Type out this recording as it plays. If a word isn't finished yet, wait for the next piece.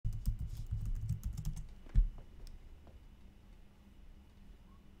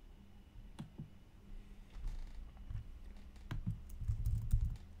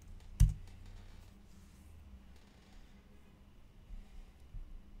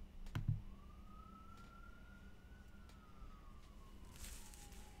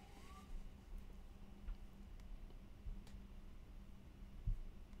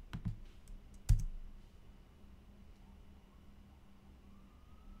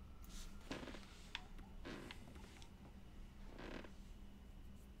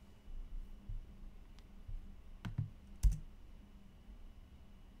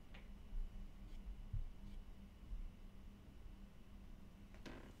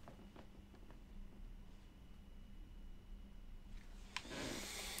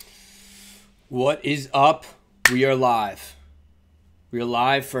What is up? We are live. We are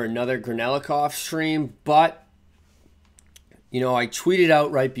live for another Granelikov stream, but, I tweeted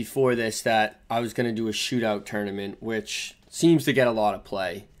out right before this that I was going to do a shootout tournament, which seems to get a lot of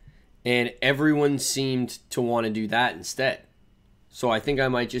play, and everyone seemed to want to do that instead. So I think I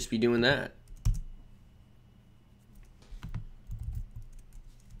might just be doing that.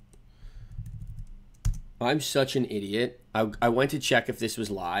 I'm such an idiot. I went to check if this was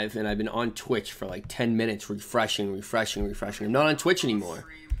live, and I've been on Twitch for like 10 minutes refreshing. I'm not on Twitch anymore.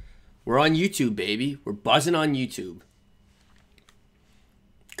 We're on YouTube, baby. We're buzzing on YouTube.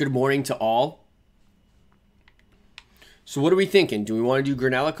 Good morning to all. So what are we thinking? Do we want to do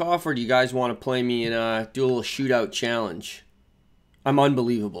Granelikov, or do you guys want to play me and do a little shootout challenge? I'm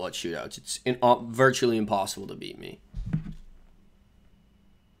unbelievable at shootouts. It's virtually impossible to beat me.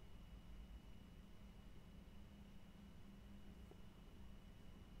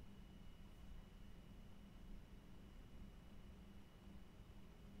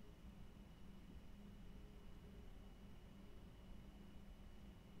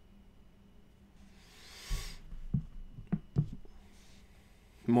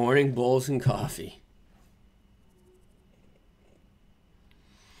 Morning bowls and coffee.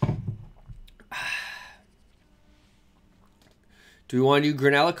 Do we want to do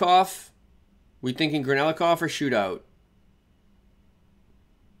Granelikov? We thinking Granelikov or shootout?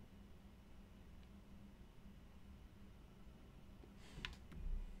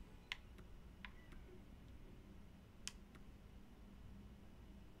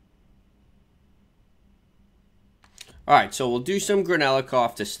 All right, so we'll do some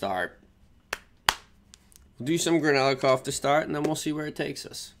Granelikov to start. And then we'll see where it takes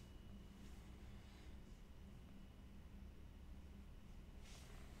us.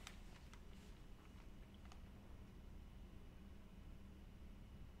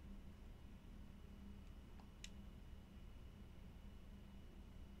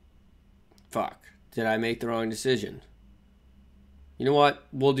 Fuck. Did I make the wrong decision? You know what?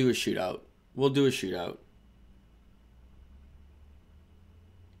 We'll do a shootout.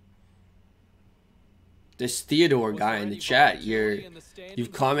 This Theodore guy in the chat,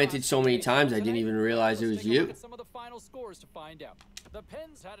 you've commented so many times I didn't even realize it was you. Some of the final scores to find out. The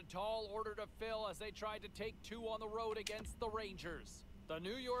Pens had a tall order to fill as they tried to take two on the road against the Rangers. The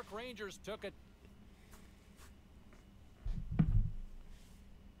New York Rangers took it.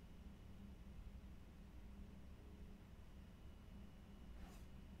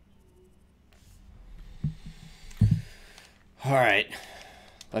 All right,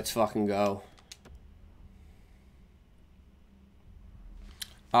 let's fucking go.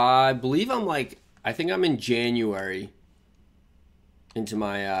 I believe I think I'm in January into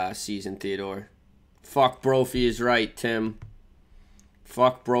my season, Theodore. Fuck Brophy is right, Tim.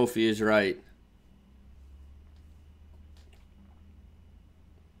 Fuck Brophy is right.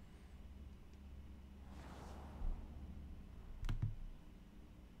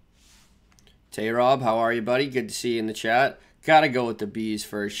 Tay-Rob, how are you, buddy? Good to see you in the chat. Gotta go with the Bees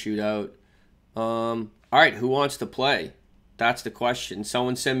for a shootout. All right, who wants to play? That's the question.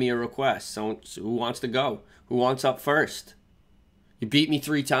 Someone send me a request. Who wants to go? Who wants up first? You beat me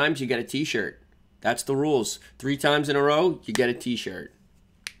 3 times, you get a t-shirt. That's the rules. 3 times in a row, you get a t-shirt.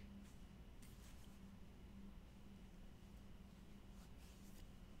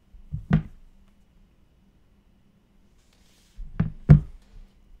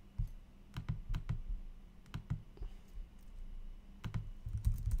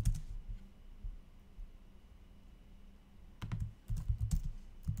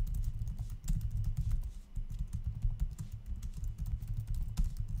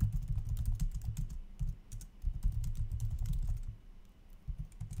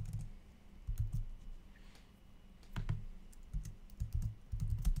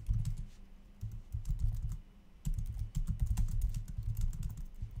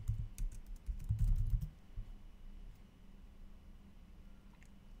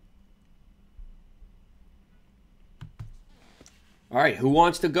 All right, who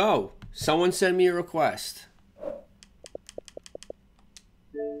wants to go? Someone send me a request.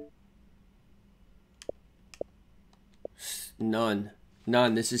 None.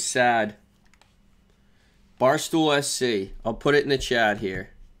 This is sad. Barstool SC. I'll put it in the chat here.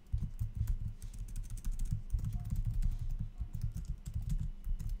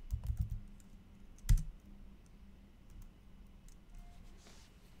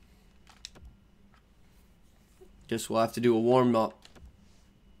 Guess we'll have to do a warm-up.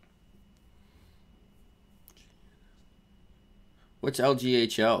 What's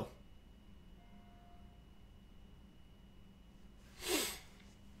LGHL?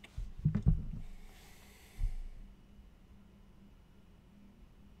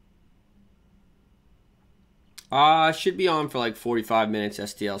 Should be on for like 45 minutes,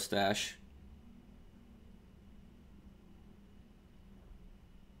 STL Stash.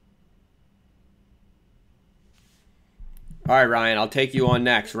 All right, Ryan, I'll take you on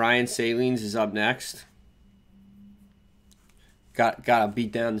next. Ryan Salines is up next. Gotta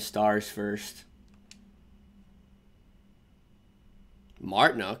beat down the Stars first.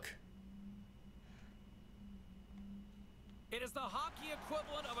 Martinook. It is the hockey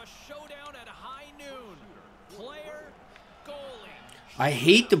equivalent of a showdown at high noon. Player, goalie. I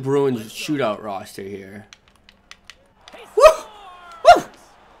hate the Bruins shootout roster here. Woo! Woo!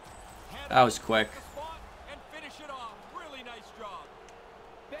 That was quick.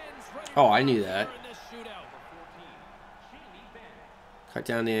 Oh, I knew that. Cut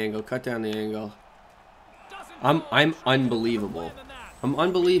down the angle. Cut down the angle. I'm unbelievable. I'm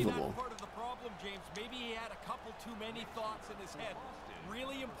unbelievable. Part of the problem, James. Maybe he had a couple too many thoughts in his head.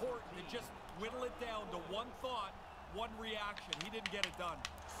 Really important to just whittle it down to one thought, one reaction. He didn't get it done.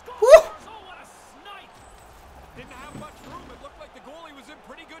 Woo! Oh, what a snipe! Didn't have much room. It looked like the goalie was in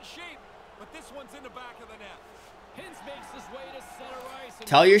pretty good shape, but this one's in the back of the net. Hintz makes his way to center ice.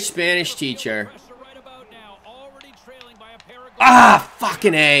 Tell your Spanish teacher. Right about now, already trailing by a pair of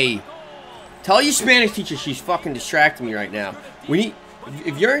fucking A. Tell your Spanish teacher she's fucking distracting me right now.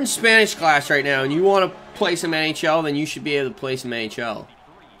 If you're in Spanish class right now and you want to play some NHL, then you should be able to play some NHL.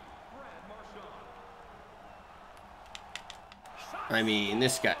 I mean,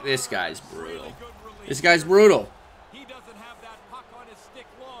 this guy's brutal. This guy's brutal. He doesn't have that puck on his stick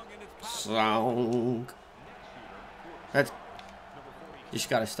long, and it's Slong. That's just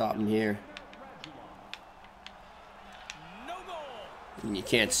gotta stop him here. no goal. And you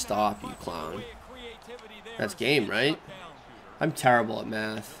can't stop, you clown. That's game, right? I'm terrible at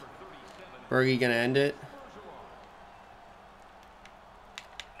math. Bergie gonna end it?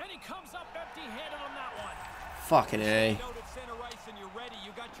 And he comes up empty-handed on that one. Fucking A.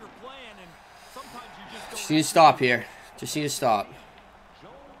 You got your plan, and sometimes you Just need to stop here. Just need to stop.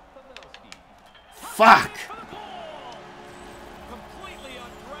 Fuck! completely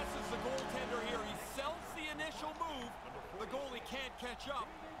undresses the goaltender here. He sells the initial move. The goalie can't catch up,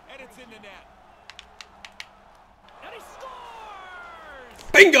 and it's in the net. And he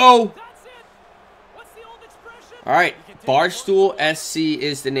scores! Bingo! That's it. What's the old expression? All right, Barstool SC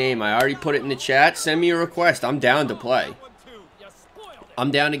is the name. I already put it in the chat. Send me a request. I'm down to play. You spoiled it.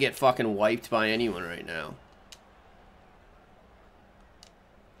 I'm down to get fucking wiped by anyone right now.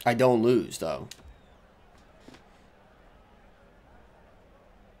 I don't lose, though.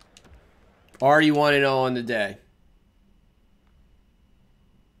 Already 1-0 on the day.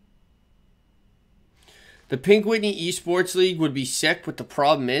 The Pink Whitney Esports League would be sick, but the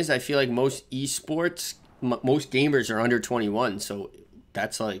problem is I feel like most esports, most gamers are under 21, so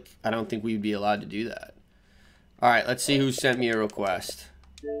that's like, I don't think we'd be allowed to do that. All right, let's see who sent me a request.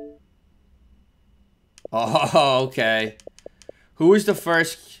 Oh, okay. Who was the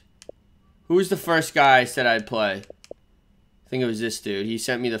first guy I said I'd play? I think it was this dude. He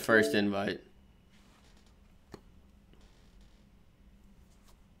sent me the first invite.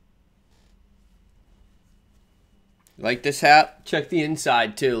 Like this hat? Check the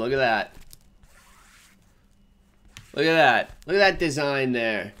inside too. Look at that. Look at that. Look at that design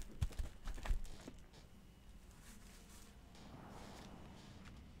there.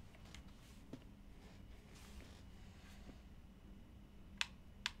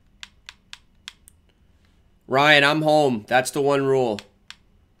 Ryan, I'm home. That's the one rule.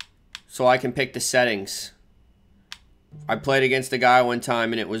 So I can pick the settings. I played against a guy one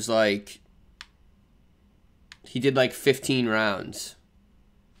time and it was like... He did like 15 rounds.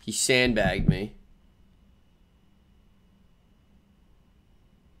 He sandbagged me.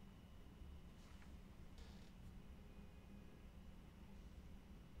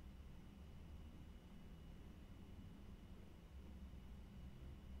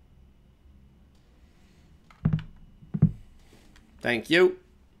 Thank you.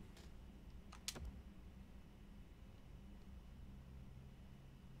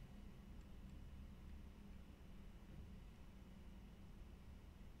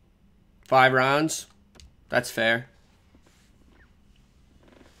 Five rounds. That's fair.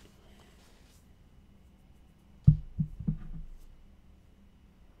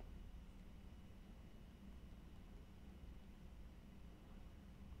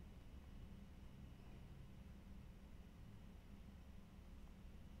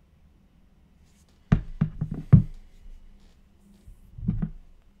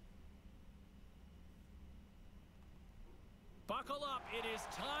 Buckle up. It is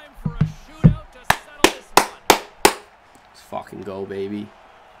time for a shootout to settle this one. Let's fucking go, baby.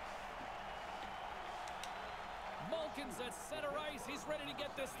 at center ice. He's ready to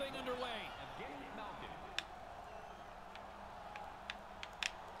get this thing underway.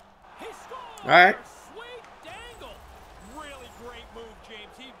 He scores! All right. Sweet dangle. Really great move,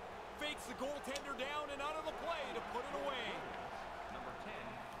 James. He fakes the goaltender down and out of the play to put it away. Number 10,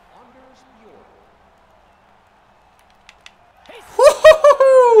 Anders Bjork.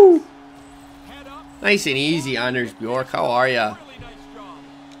 Woo-hoo-hoo-hoo! Head up. Nice and easy, Anders Bjork. How are ya? Really nice job.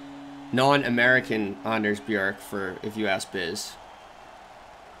 Non-American Anders Bjork, for if you ask Biz.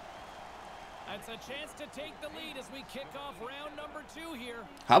 That's a chance to take the lead as we kick off round number 2 here.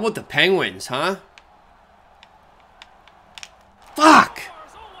 How about the Penguins, huh? Fuck!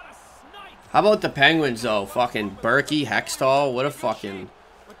 Oh, what a snipe. How about the Penguins, though? Fucking Berkey, Hextall, what a fucking...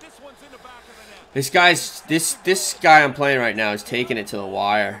 But this one's in the back of the net. This guy I'm playing right now is taking it to the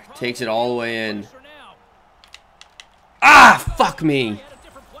wire. Takes it all the way in. Pressure now. Ah, fuck He me. had a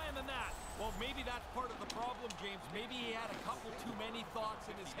different plan than that. Well, maybe that's part of the problem, James. Maybe he had a couple too many thoughts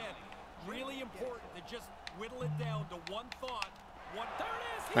in his head. Really important to just whittle it down to one thought. There it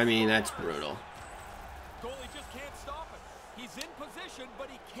is. I mean, that's brutal. Goalie just can't stop it. He's in position, but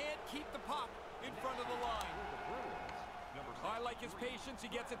he can't keep the puck in front of the line. I like his patience. He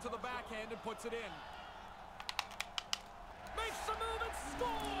gets it to the backhand and puts it in. Makes the move and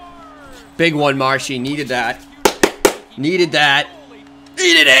scores. Big one, Marshy. Needed that. Needed that.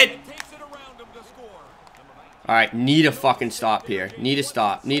 Needed it. Takes it around him to score. Alright, need a fucking stop here. Need a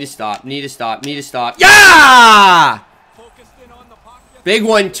stop. Need a stop. Need a stop. Need a stop. Yeah! Focused in on the puck. Big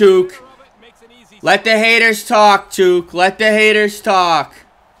one, Took. Makes an easy Let the haters talk, Took. Let the haters talk.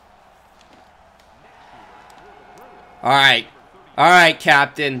 Alright. Alright,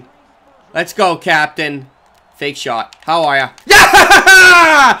 Captain. Let's go, Captain. Fake shot. How are ya?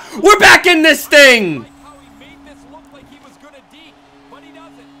 Yeah! We're back in this thing! like how he made this look like he was going to deke, but he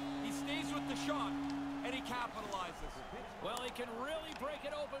doesn't. He stays with the shot, and he capitalizes. Well, he can really break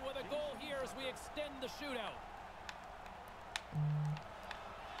it open with a goal here as we extend the shootout.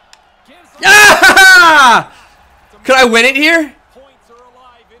 Gives him Yeah! Could I win it here? Points are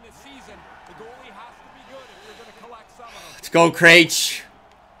alive in the season. The goalie has to be good if you're going to collect some of them. Let's go, Craich.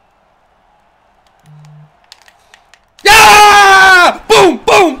 Yeah! Boom,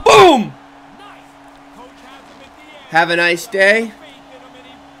 boom, boom! Nice. Coach has him at the end. Have a nice day, Faith in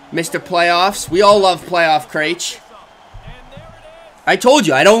him, and he Mr. Playoffs. We all love playoff Craich. up. And there it is. I told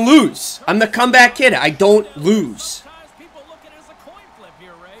you, I don't lose. I'm the comeback kid. I don't lose. Sometimes people look at it as a coin flip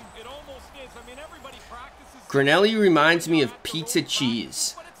here, Ray. It almost is. I mean, everybody practices. Granelli reminds me of pizza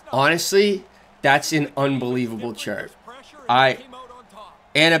cheese. Honestly, that's an unbelievable chirp. Pressure, and I- he came out on top.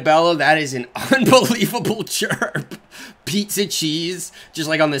 Annabella, that is an unbelievable chirp. Pizza cheese, just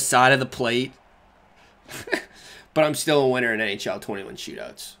like on the side of the plate. But I'm still a winner in NHL21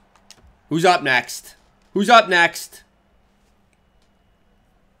 shootouts. Who's up next? Who's up next?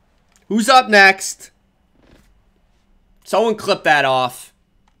 Who's up next? Someone clip that off.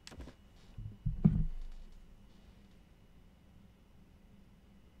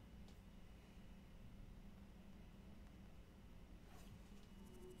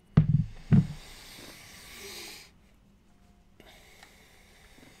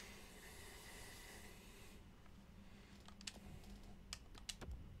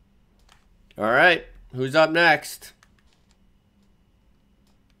 All right, who's up next?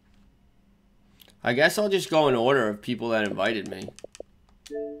 I guess I'll just go in order of people that invited me.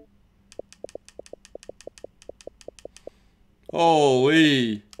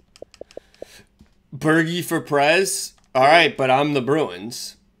 Holy. Bergie for Prez? All right, but I'm the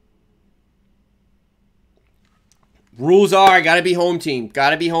Bruins. Rules are, I gotta be home team.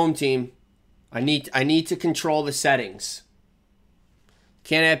 Gotta be home team. I need to control the settings.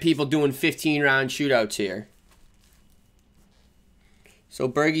 Can't have people doing 15-round shootouts here. So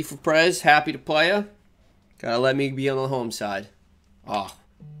Bergie for Prez, happy to play ya. Gotta let me be on the home side. Oh,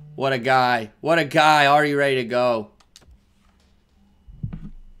 what a guy. What a guy, already ready to go.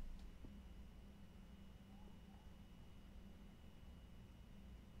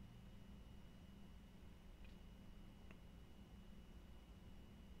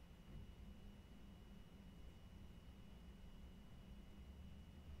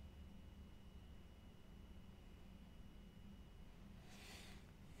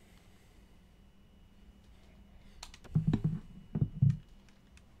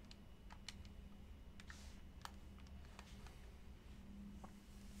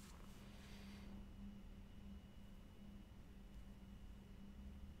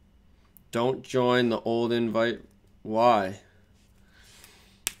 Don't join the old invite. Why?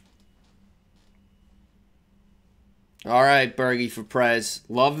 All right, Bergie for Prez.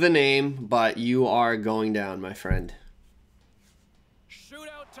 Love the name, but you are going down, my friend.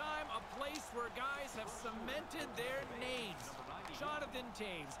 time, a place where guys have cemented their names. Jonathan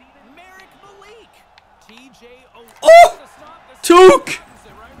Taves, Merrick Malik, TJ. Oh! Took!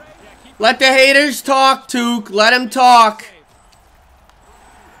 Let the haters talk, Took. Let him talk.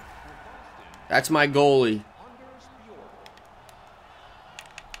 That's my goalie.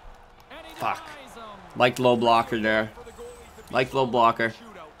 Fuck. Like low blocker there. Like low blocker.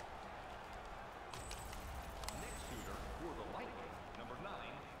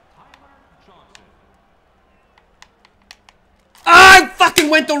 Ah, I fucking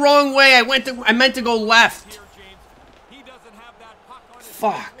went the wrong way. I meant to go left.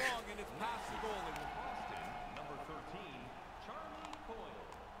 Fuck.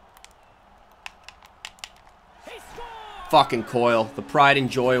 Fucking Coyle. The pride and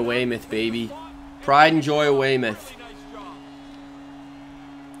joy of Weymouth, baby. Pride and joy of Weymouth.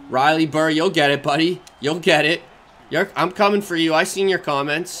 Riley Burr, you'll get it, buddy. You'll get it. I'm coming for you. I seen your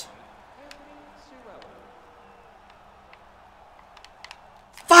comments.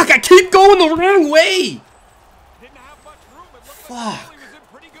 Fuck, I keep going the wrong way. Fuck.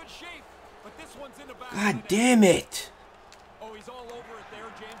 God damn it.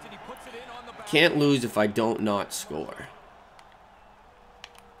 Can't lose if I don't not score.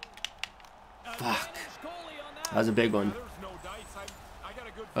 Fuck. That was a big one.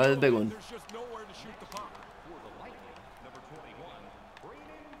 That was a big one.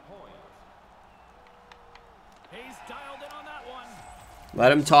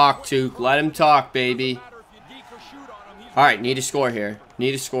 Let him talk, Took. Let him talk, baby. Alright, need a score here.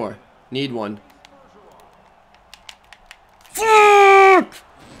 Need a score. Need one. Fuck!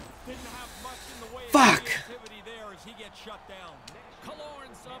 Fuck!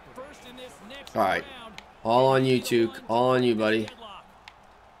 Alright. All on you, Took. All on you, buddy.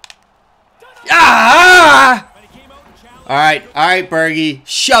 Ah! Alright, alright, Bergie.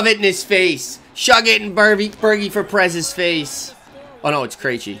 Shove it in his face. Shove it in Bergie for Prez's face. Oh no, it's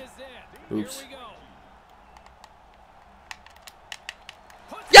Krejci. Oops.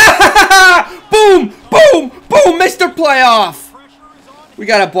 Yeah! Boom! Boom! Boom! Mr. Playoff! We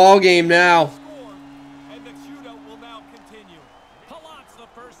got a ball game now. And the shootout will now continue. Palat's the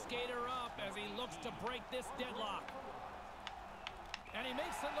first skater up as he looks to break this deadlock. And he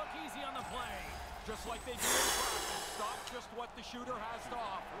makes it look easy on the play. Just like they do in practice. Stop just what the shooter has to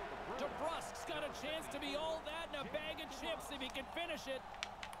offer. DeBrusk's got a chance to be all that and a bag of chips if he can finish it.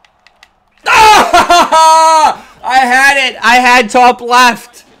 I had it. I had top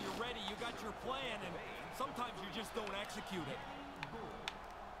left. You're ready. You got your plan, and sometimes you just don't execute it.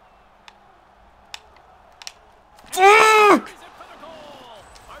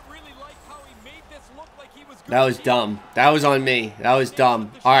 That was dumb. That was on me. That was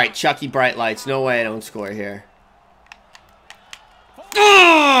dumb. All right, Chucky Bright Lights. No way I don't score here.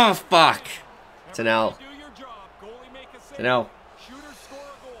 Oh, fuck. It's an L. It's an L.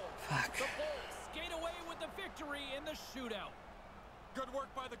 Fuck.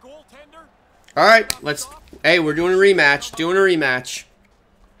 All right, let's. Hey, we're doing a rematch. Doing a rematch.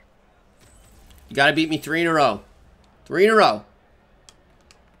 You gotta beat me 3 in a row. 3 in a row.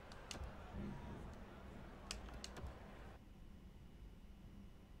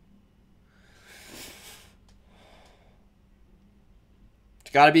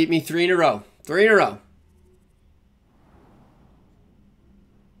 You gotta beat me 3 in a row. 3 in a row.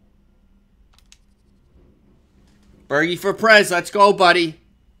 Bergie for Prez. Let's go, buddy.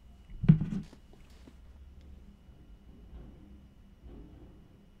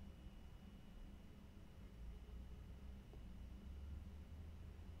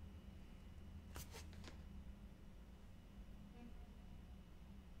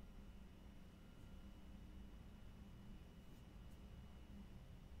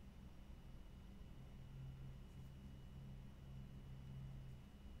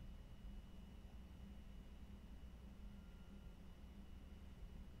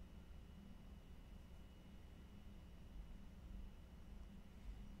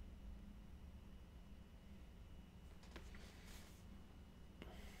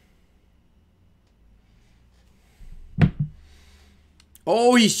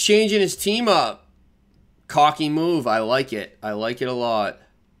 Oh, he's changing his team up. Cocky move. I like it. I like it a lot.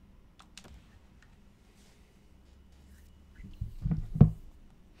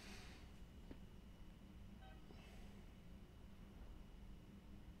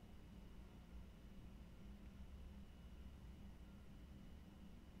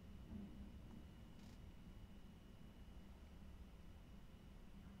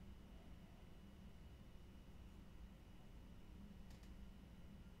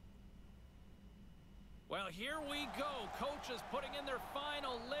 Well, here we go. Coaches putting in their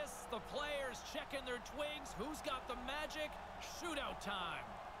final lists. The players checking their twigs. Who's got the magic? Shootout time.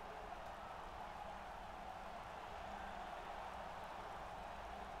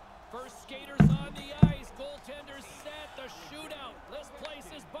 First skaters on the ice. Goaltenders set. The shootout. This place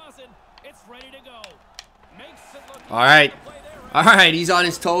is buzzing. It's ready to go. Makes it look all right. All right, he's on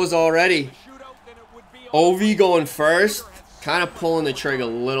his toes already. OV going first. Kind of pulling the trigger a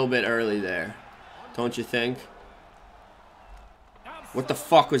little bit early there. Don't you think? What the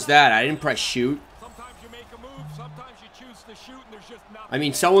fuck was that? I didn't press shoot. Sometimes you make a move, sometimes you choose to shoot, and there's just nothing. I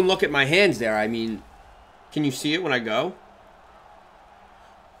mean, someone look at my hands there. I mean, can you see it when I go?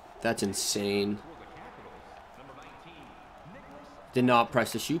 That's insane. Did not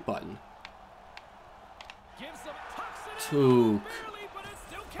press the shoot button. Took.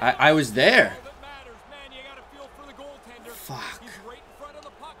 I was there. Fuck.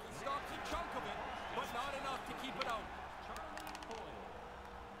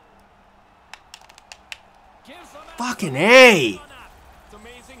 Fucking A.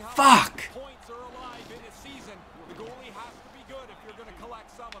 Fuck. Points are alive in a season. The goalie has to be good if you're going to collect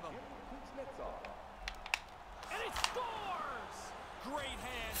some of them. And it scores! Great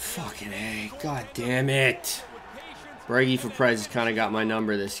hand. Fucking A. God damn it. Brady for Prez has kind of got my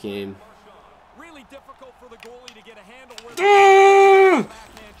number this game. Really difficult for the goalie to get a handle with.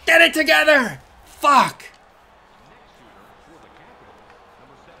 Get it together. Fuck.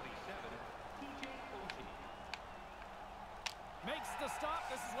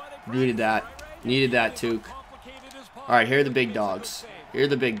 Needed that. Needed that, Took. Alright, here are the big dogs. Here are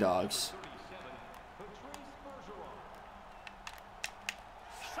the big dogs.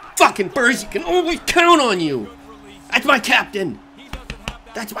 Fucking Burrs, you can always count on you. That's my captain.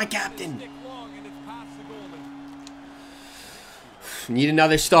 That's my captain. Need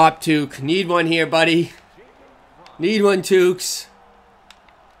another stop, Took. Need one here, buddy. Need one, Tukes.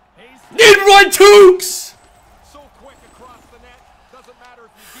 Need one, Tukes!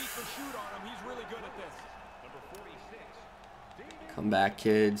 Come back,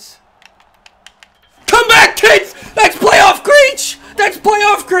 kids. Come back, kids! That's playoff Creech! That's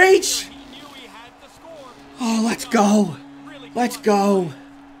playoff Creech! Oh, let's go. Let's go.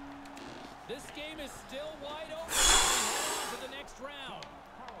 This game is still wide open to the next round.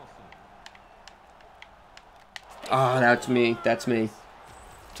 Oh, that's me. That's me.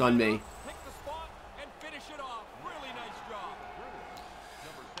 It's on me.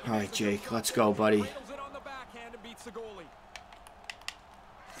 All right, Jake. Let's go, buddy.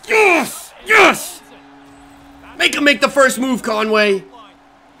 Yes! Yes! Make him make the first move, Conway. The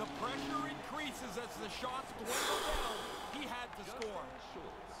pressure increases as the shots dwindle down. He had to score.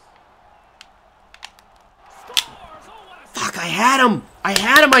 Fuck, I had him. I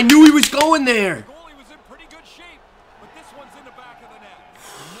had him. I knew he was going there. The goalie was in pretty good shape, but this one's in the back of the net.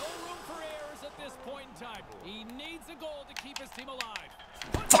 No room for errors at this point in time. He needs a goal to keep his team alive.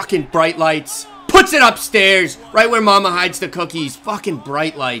 Fucking bright lights. Puts it upstairs, right where Mama hides the cookies. Fucking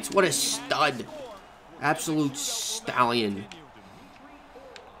bright lights. What a stud. Absolute stallion.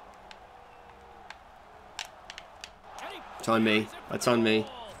 It's on me. That's on me.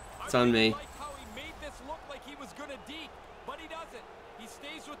 It's on me. He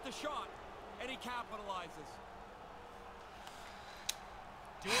stays with the shot, and he capitalizes.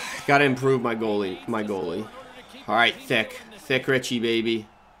 Gotta improve my goalie. All right, thick Richie, baby.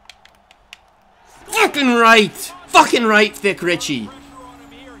 Fucking right! Fucking right, thick Richie.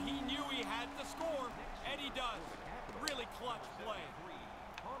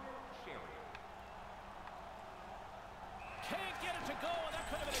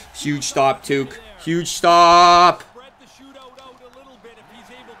 Huge stop, Took. Huge stop.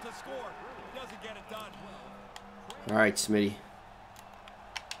 All right, Smitty.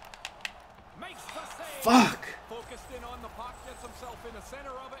 Fuck. Focused in on the puck, gets himself in the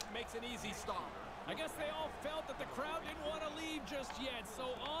center of it, and makes an easy stop. I guess they all felt that the crowd didn't want to leave just yet, so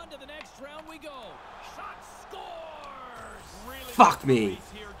on to the next round we go. Shot scores! Really fuck me.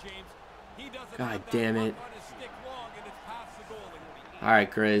 God God damn it.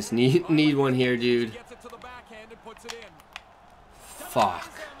 Alright, Grizz. Need one here, dude.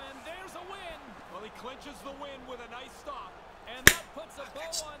 Fuck.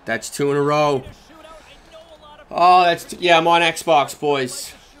 That's 2 in a row. Oh, that's... Yeah, I'm on Xbox,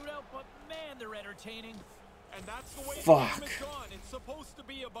 boys. Fuck. It's supposed to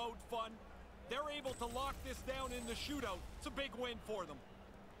be about fun. They're able to lock this down in the shootout. It's a big win for them.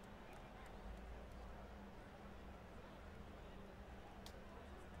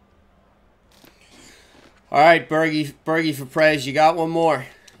 All right, Bergie for Prez. You got one more.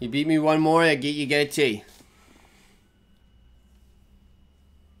 You beat me one more, you get a T.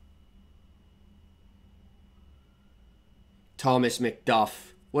 Thomas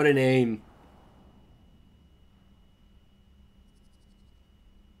McDuff. What a name.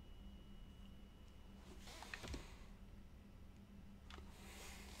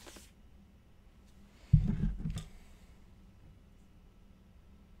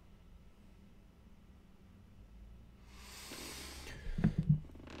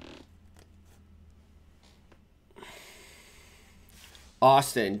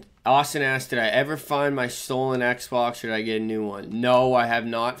 Austin asked, did I ever find my stolen Xbox? Should I get a new one? No, I have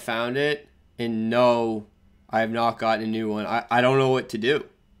not found it. And no, I have not gotten a new one. I don't know what to do.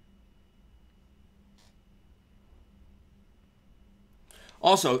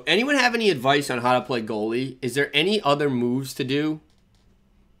 Also, anyone have any advice on how to play goalie? Is there any other moves to do?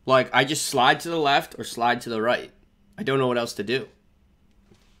 Like, I just slide to the left or slide to the right. I don't know what else to do.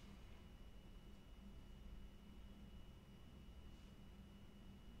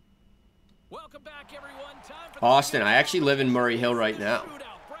 Welcome back, everyone. Time for Austin, I actually live in Murray Hill right now.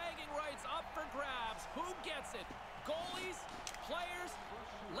 Shootout. Bragging rights up for grabs. Who gets it? Goalies? Players?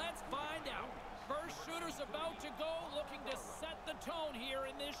 Let's find out. First shooter's about to go, looking to set the tone here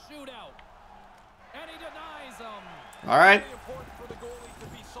in this shootout. And he denies them. All right. Very important for the goalie to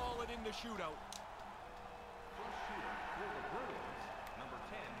be solid in the shootout.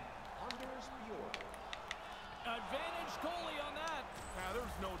 Advantage goalie on that. Now,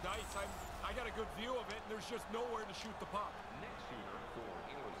 there's no dice. I got a good view of it, and there's just nowhere to shoot the puck. Next shooter for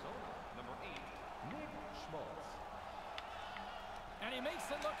Arizona, number 8, Nick Schmaltz. And he makes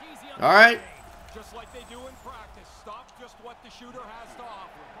it look easy on All right. Just like they do in practice. Stop just what the shooter has to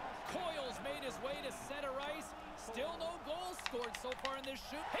offer. Coyle's made his way to center ice. Still no goals scored so far in this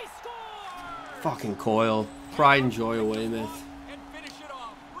shoot. He scores! Fucking Coyle. Pride and joy of Weymouth. And finish it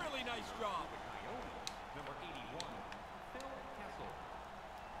off. Really nice job. Number 81, Phil Kessel.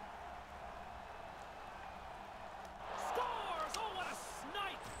 Scores! Oh, what a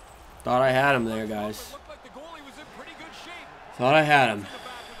snipe! Thought I had him there, guys. It looked like the goalie was in pretty good shape. Thought I had him. In the back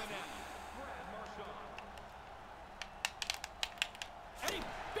of the net. And he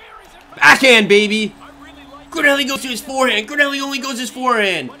buries it. Backhand, baby. I really like Grinelli goes to his forehand. Grinelli only goes his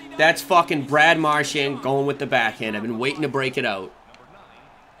forehand. That's fucking Brad Marchand going with the backhand. I've been waiting to break it out.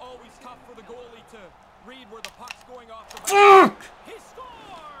 always tough for the goalie to read where the puck's going off the back. Fuck! He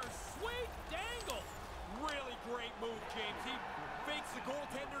scores! Sweet dangle! Really great move, James. He fakes the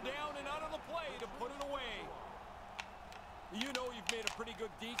goaltender down and out of the play to put it away. You know you've made a pretty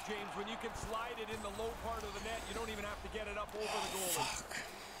good deke, James, when you can slide it in the low part of the net. You don't even have to get it up over the goalie.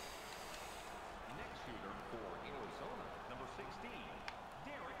 Next shooter for Arizona, number 16,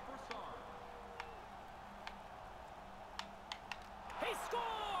 Derek Brassard. He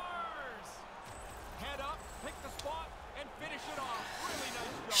scores! Head up, pick the spot, and finish it off. Really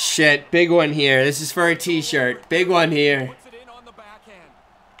nice job. Shit, big one here. This is for a t-shirt. Big one here. Puts it in on the backhand.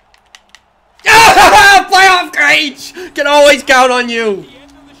 Playoff Gage! Can always count on you. The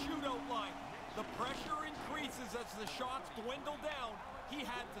end of the shootout line. The pressure increases as the shots dwindle down. He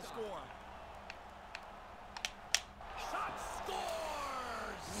had to score. Shot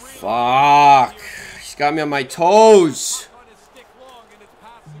scores! Really Fuck. He's got me on my toes. on his stick long, and it's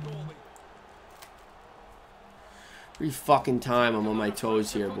past the goalie. Every fucking time I'm on my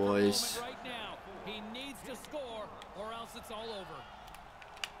toes here, boys. Right now, he needs to score, or else it's all over.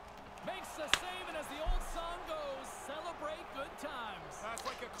 Makes the save, and as the old song goes, celebrate good times. That's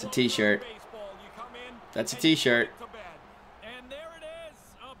like It's a t-shirt. baseball. You come in That's a and you t-shirt. put it to bed. And there it is,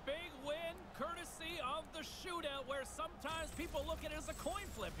 a big win, courtesy of the shootout, where sometimes people look at it as a coin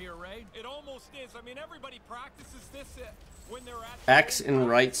flip here, Ray. It almost is. I mean, everybody practices this when they're at X home. and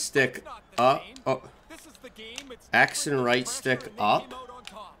right It's stick not the up. same. Oh. This is the game. It's X and different. right Pressure, stick and they up. came out on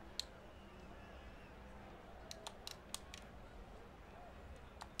top.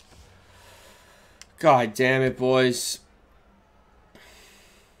 God damn it, boys.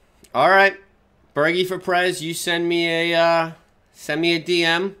 All right. Bergie for Prez, you send me a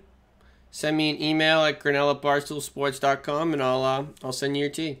DM. Send me an email at grinnell@barstoolsports.com and I'll send you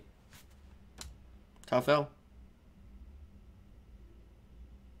your tea. Tough L.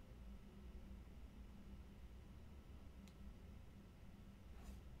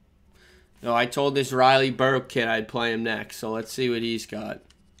 No, I told this Riley Burke kid I'd play him next, so let's see what he's got.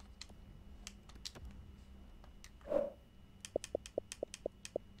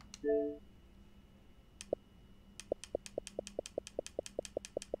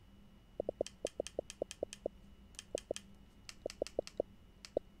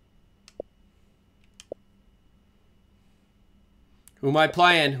 Who am I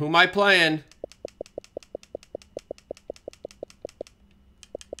playing? Who am I playing?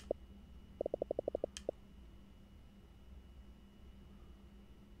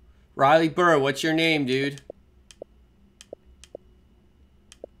 Riley Burr, what's your name, dude?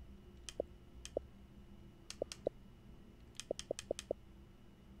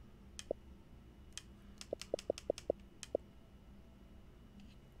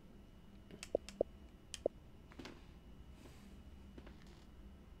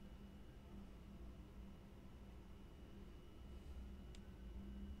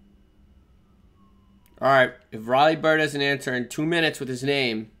 All right, if Riley Burr doesn't answer in 2 minutes with his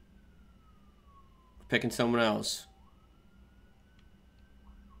name, we're picking someone else.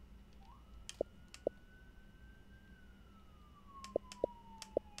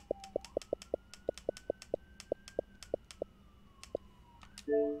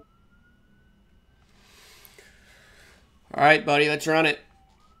 All right, buddy, let's run it.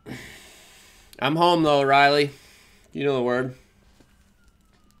 I'm home, though, Riley. You know the word.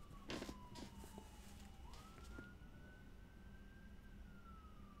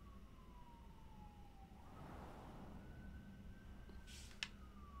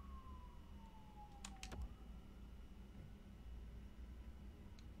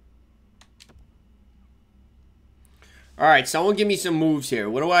 All right, someone give me some moves here.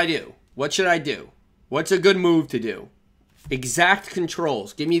 What do I do? What should I do? What's a good move to do? Exact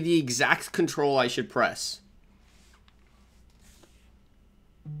controls. Give me the exact control I should press.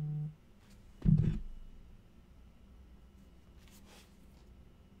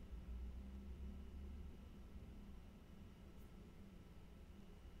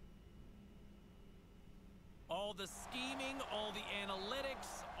 All the scheming, all the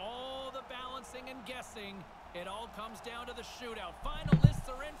analytics, all the balancing and guessing. It all comes down to the shootout. Final lists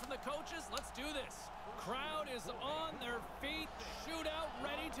are in from the coaches. Let's do this. Crowd is on their feet. Shootout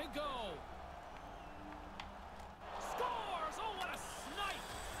ready to go. Scores! Oh, what a snipe!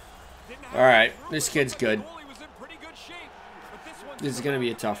 All right, this kid's good. This is going to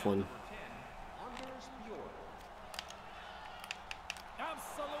be a tough one.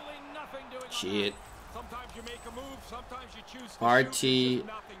 Absolutely nothing doing. Shit. Sometimes you make a move, sometimes you choose to RT. shoot.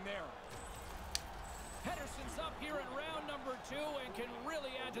 Nothing there. Henderson's up here in round number 2 and can really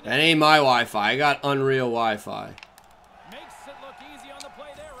add to That ain't my Wi-Fi. I got unreal Wi-Fi. Makes it look easy on the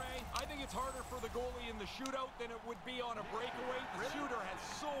play there, Ray. I think it's harder for the goalie in the shootout than it would be on a breakaway. The shooter has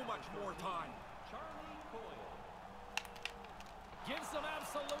so much more time. Gives them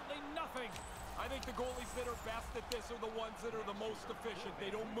absolutely nothing. I think the goalies that are best at this are the ones that are the most efficient. They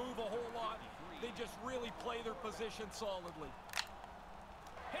don't move a whole lot. They just really play their position solidly.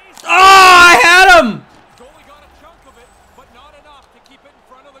 Oh, I had him! Goalie got a chunk of it, but not enough to keep it in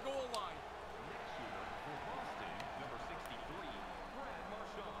front of the goal line.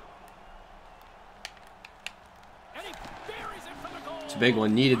 And he buries it for the goal. It's a big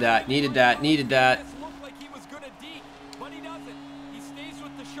one. Needed that. Needed that. Needed that. This looked like he was going to deke, but he doesn't. He stays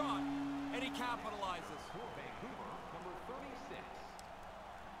with the shot, and he capitalizes.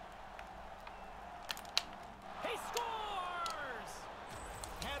 He scores!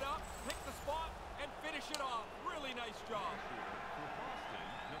 Head up, pick the spot, and finish it off. Really nice job.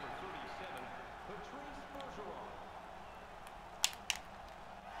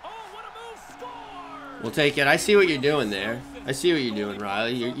 Oh, what a move! Scores! We'll take it. I see what you're doing there. I see what you're doing,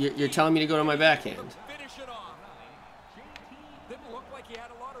 Riley. You're telling me to go to my backhand. Finish it off. Didn't look like he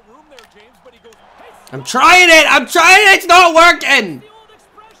had a lot of room there, James, but he goes. I'm trying it. I'm trying it. It's not working. The old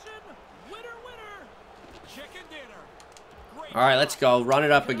expression, winner, winner. Chicken dinner. Great. All right, let's go. Run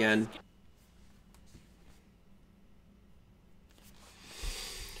it up again.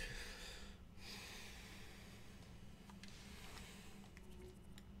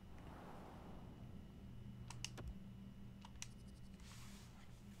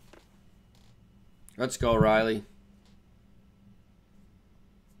 Let's go, Riley.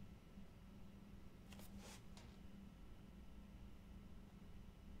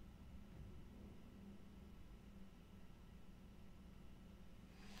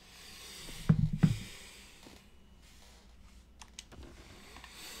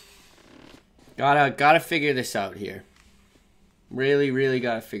 Gotta figure this out here. Really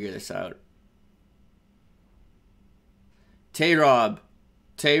gotta figure this out. Tay-Rob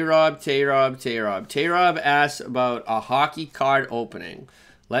asks about a hockey card opening.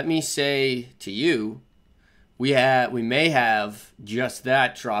 Let me say to you, we may have just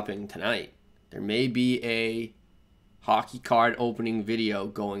that dropping tonight. There may be a hockey card opening video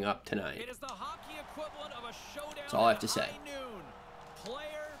going up tonight. It is the hockey equivalent of a showdown. That's all I have to say. High noon.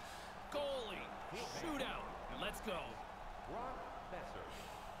 Player, goalie, shootout. Let's go.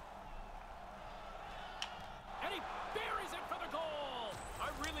 And he buries it for the goal.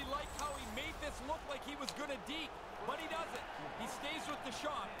 I really like how he made this look like he was going to deke, but he doesn't. He stays with the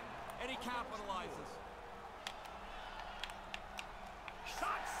shot, and he capitalizes.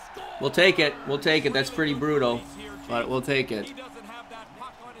 We'll take it. We'll take it. That's pretty brutal, but we'll take it. He doesn't have that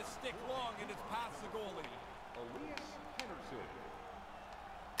puck on his stick long, and it's past the goalie.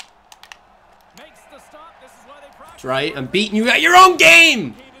 Makes the stop. This is why they practice. That's right. I'm beating you at your own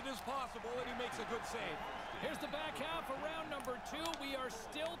game. As possible, and he makes a good save. Here's the back half of round number 2. We are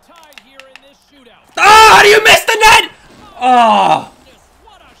still tied here in this shootout. Ah, how do you miss the net? Oh,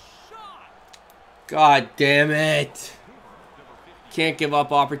 What a shot! God damn it. Can't give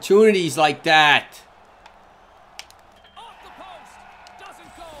up opportunities like that. Off the post.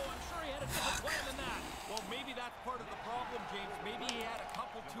 Doesn't go. I'm sure he had a different plan than that. Well, maybe that's part of the problem, James. Maybe he had a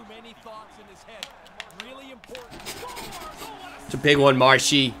couple too many thoughts in his head. Really important. It's a big one,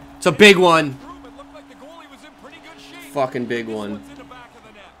 Marshy. It's a big one. It looked like the goalie was in pretty good shape. Fucking big This one. one's in the back of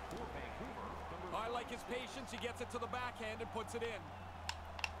the net. I like his patience. He gets it to the backhand and puts it in.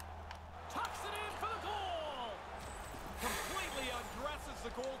 Tucks it in for the goal. Completely undresses the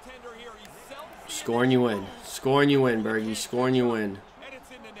goaltender here. He sells the Scoring you in. Scoring you in, Bergie. Scoring you in. and it's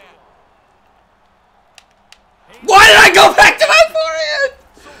in the net. Why did I go back to my forehand?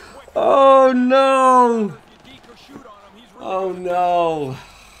 Oh, no. If you deke or shoot on him, he's really Oh, no.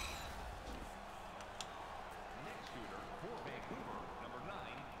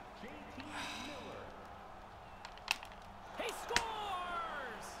 He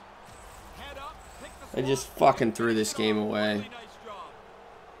scores. head up, pick the I just fucking threw this game away. Really nice job.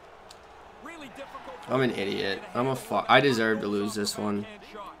 Really difficult. I'm an idiot. I deserve to lose this one. Backhand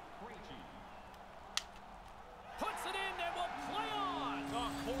shot. Puts it in and will play on.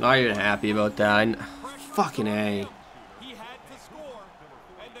 Not even happy about that. Fucking A. He had to score,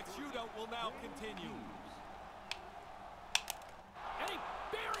 and the shootout will now continue. And he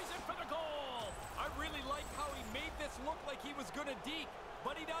buries it for the goal. I really like how he made this look like he was going to deke,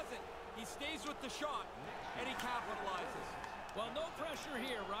 but he doesn't. He stays with the shot, and he capitalizes. Well, no pressure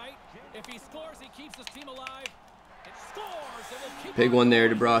here, right? If he scores, he keeps his team alive. It scores, and will keep Big one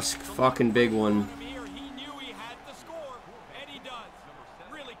there, DeBrusque. Fucking big one. Here, he knew he had to score, and he does.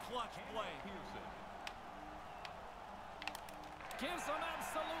 Really clutch play. Gives them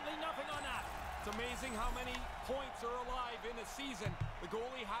absolutely nothing on that. It's amazing how many points are alive in a season. The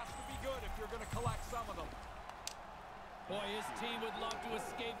goalie has to be good if you're going to collect some of them. Boy, his team would love to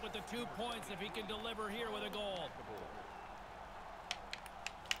escape with the 2 points if he can deliver here with a goal.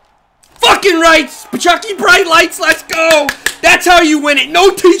 Fucking rights! Chucky Bright Lights, let's go! That's how you win it.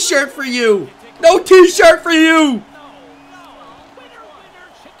 No t-shirt for you. No t-shirt for you. Winner,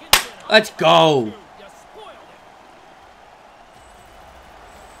 chicken dinner. Let's go. You spoiled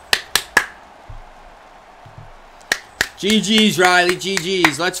it. GG's, Riley.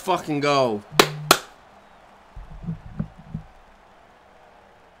 GG's. Let's fucking go.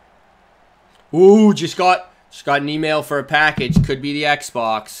 Ooh, just got an email for a package. Could be the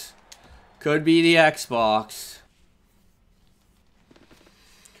Xbox. Could be the Xbox.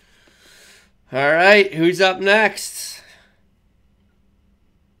 All right, who's up next?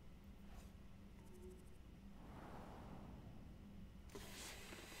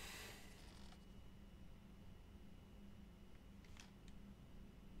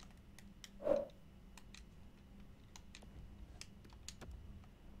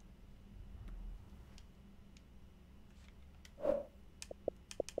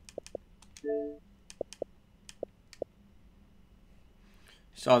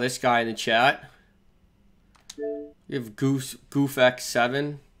 Saw this guy in the chat. You have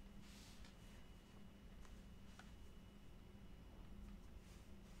GoofX7.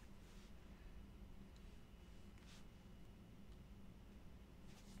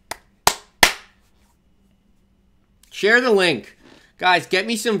 Share the link. Guys, get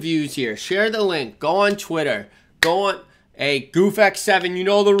me some views here. Share the link. Go on Twitter. Go on. Hey, GoofX7, you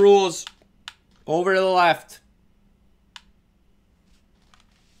know the rules. Over to the left.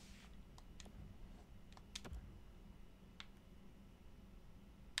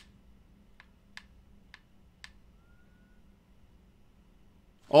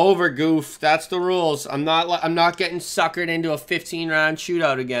 Over, Goof. That's the rules. I'm not getting suckered into a 15-round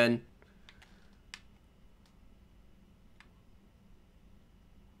shootout again.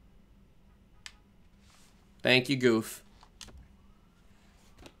 Thank you, Goof.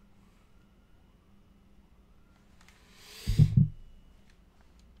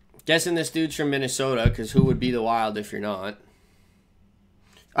 Guessing this dude's from Minnesota, because who would be the Wild if you're not?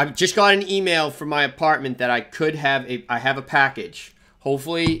 I've just got an email from my apartment that I have a package.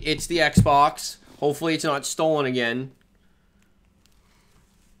 Hopefully it's the Xbox. Hopefully it's not stolen again.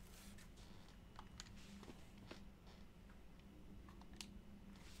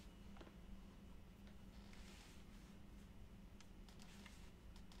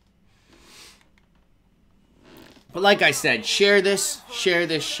 But like I said, share this, share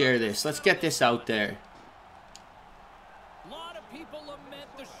this, share this. Let's get this out there. A lot of people lament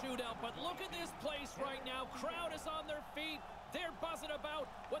the shootout, but look at this place right now. Crowd is on their feet. They're buzzing about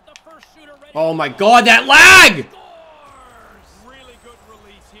with the first shooter ready. Oh my God, that lag! Really good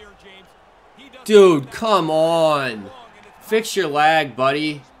release here, James. He doesn't Dude, come on. Fix your lag,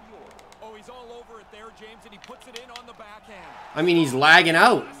 buddy. Oh, he's all over it there, James, and he puts it in on the backhand. I mean, he's lagging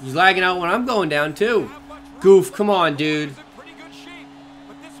out. He's lagging out when I'm going down, too. Goof, come on, dude. He's in pretty good shape,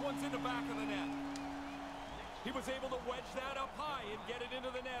 but this one's in the back of the net. He was able to wedge that up high and get it into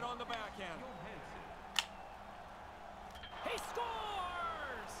the net on the backhand. He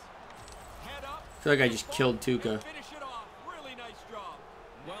scores! Head up. I feel like I just killed Tuca. Finish it off. Really nice job.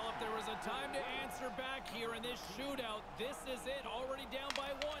 Well, if there was a time to answer back here in this shootout, this is it. Already down by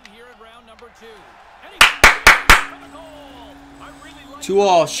one here in round number 2. And he for the goal. I really like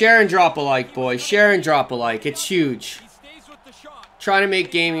 2-all. Share and drop a like, boys. Share and drop a like. It's huge. he stays with the shot. Trying to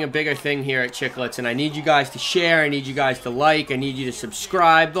make gaming a bigger thing here at Chiclets, and I need you guys to share. I need you guys to like. I need you to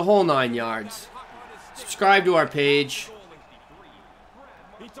subscribe. The whole 9 yards. Subscribe to our page.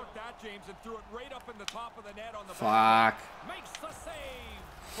 He took that, James, and threw it right up in the top of the net on the Fuck. Makes the save.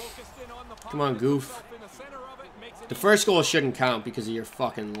 Focused in on the puck, Come on, puts Goof. himself in the center of it, makes it The first goal shouldn't count because of your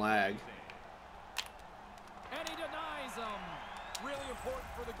fucking lag. And he denies him. really important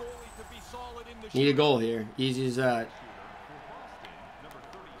for the goalie to be solid in the Need a shootout. goal here. Easy as that.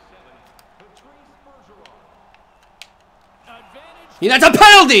 Advantage. Yeah, that's a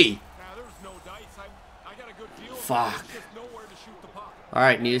penalty! Now, there's no dice. I got a good feel. Fuck. There's just nowhere to shoot the puck.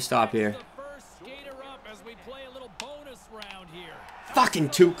 Alright, need to stop here. The first skater up as we play a little bonus round here. Fucking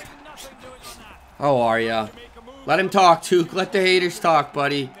Took. Nothing doing on that. How are ya? Make a move. Let him talk, Took. Let the haters talk,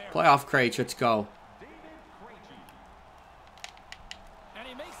 buddy. Playoff Crates, let's go. And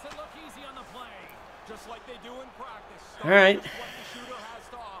he makes it look easy on the play. Just like they do in practice. Alright. What the shooter has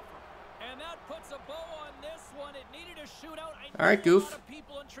to offer. And that puts a bow on this one. It needed a shootout. I All right, know Goof. A lot of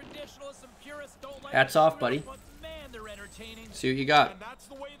people and traditionalists and purists don't like Hats the off, shootout, buddy. But man, they're entertaining. See what you got. And that's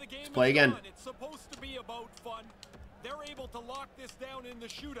the way the game play is again. done. It's supposed to be about fun. They're able to lock this down in the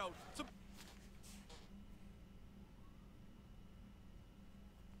shootout.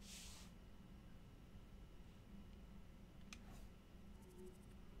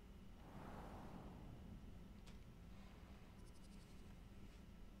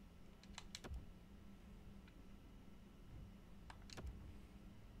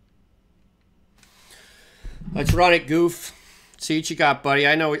 Let's run it, Goof. See what you got, buddy.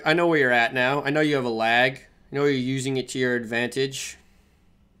 I know where you're at now. I know you have a lag. I know you're using it to your advantage.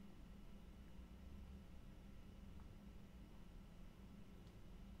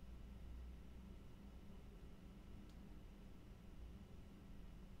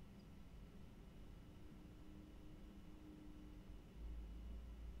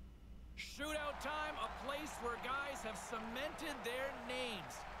 Shootout time, a place where guys have cemented their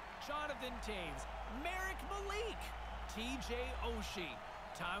names. Jonathan Taves, Merrick Malik, TJ Oshie.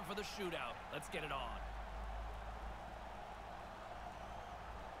 Time for the shootout. Let's get it on.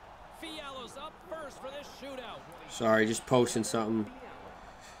 Fialo's up first for this shootout. Sorry, just posting something.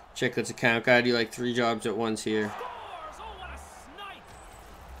 Chiclets account. Gotta do like 3 jobs at once here. Scores! Oh, what a snipe!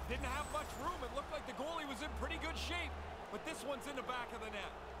 Didn't have much room. It looked like the goalie was in pretty good shape. But this one's in the back of the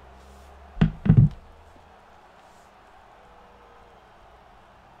net.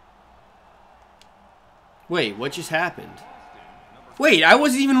 Wait, what just happened? Wait, I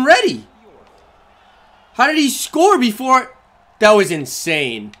wasn't even ready. How did he score before? That was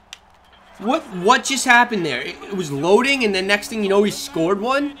insane. What just happened there? It was loading, and then next thing you know, he scored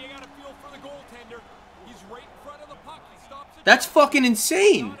one? And you got to feel for the goaltender. He's right in front of the puck. He stops it. That's fucking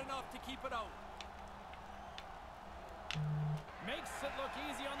insane. Not enough to keep it out. Makes it look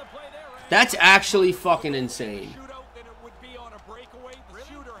easy on the play there, Ray. That's actually fucking insane. Shootout than it would be on a breakaway. The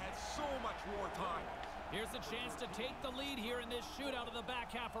shooter has so much more time. Here's a chance to take the lead here in this shootout of the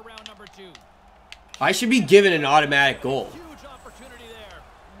back half of round number 2. I should be given an automatic goal. Huge opportunity there.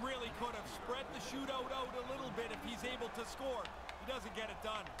 Really could have spread the shootout out a little bit if he's able to score. He doesn't get it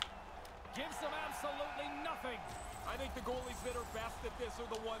done. Gives them absolutely nothing. I think the goalies that are best at this are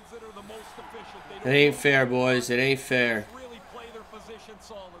the ones that are the most efficient. They It ain't fair, boys. It ain't fair. really play their position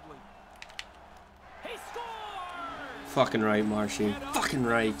solidly. He scores! Fucking right, Marshy. Fucking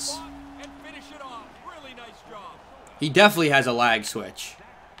right. And finish it off. Really nice job. He definitely has a lag switch.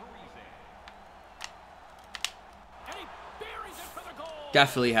 And he buries it for the goal.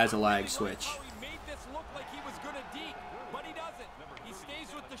 Definitely has a lag switch. How he made this look like he was going to deke, but he doesn't. He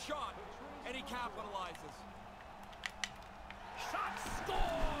stays with the shot, and he capitalizes. Shot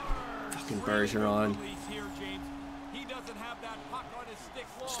score! Fucking Bergeron. Release here, James. his stick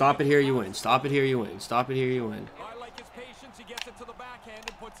long. Stop it here, you win. Stop it here, you win. Stop it here, you win. I like his patience. He gets it to the backhand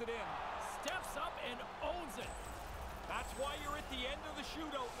and puts it in. Steps up and owns it. That's why you're at the end of the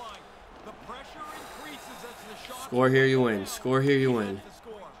shootout line. The pressure increases as the shot. Score here, you win. Score here, you win.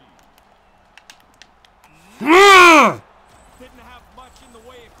 Didn't have much in the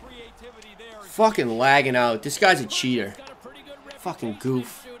way of creativity there. Fucking lagging out. This guy's a cheater. Got a pretty good Fucking reputation in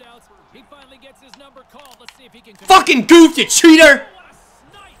goof. shootouts. He finally gets his number called. Let's see if he can. Fucking goof, you cheater! What a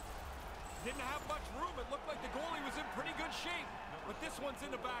snipe! Didn't have much room. It looked like the goalie was in pretty good shape. But this one's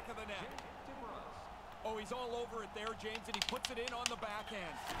in the back of the net. Oh, he's all over it there, James, and he puts it in on the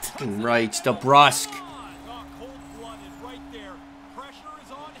backhand. Fucking right, DeBrusque. Oh, cold-blooded right there. Pressure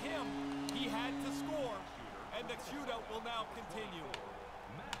is on him. He had to score, and the shootout will now continue.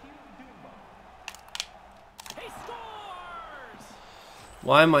 He scores!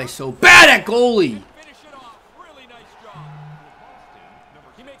 Why am I so bad at goalie? Finish it off. Really nice job.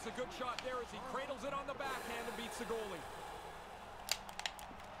 He makes a good shot there as he cradles it on the backhand and beats the goalie.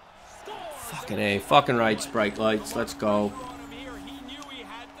 Fucking A. Fucking right, Sprite Lights. Let's go. On him here. He knew he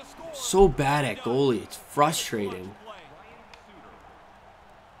had to score. So bad at goalie. It's frustrating.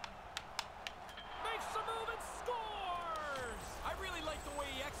 Makes the move and scores! I really like the way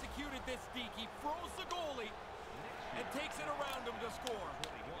he executed this, Deke. He froze the goalie and takes it around him to score.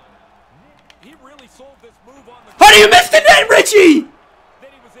 He really sold this move on the. How do you miss the net, Richie?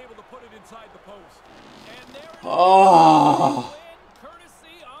 Then he was able to put it inside the post. And there it is. Oh. Win,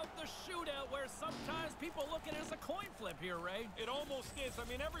 courtesy of the shootout, where sometimes people look at it as a coin flip here, Ray. It almost is. I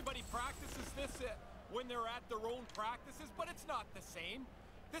mean, everybody practices this when they're at their own practices, but it's not the same.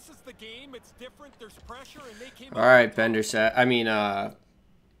 This is the game. It's different. There's pressure, and they came. All right, Bender set. I mean, all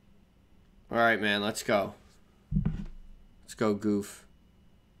right, man. Let's go. Let's go, Goof.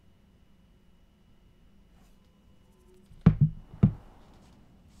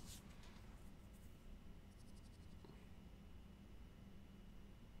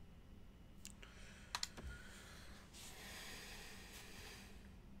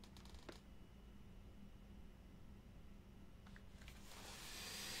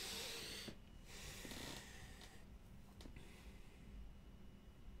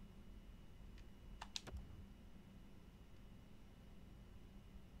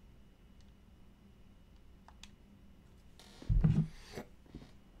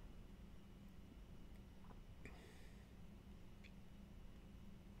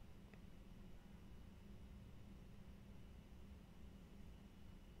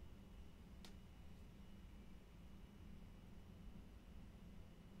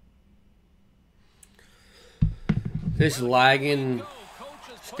 This lagging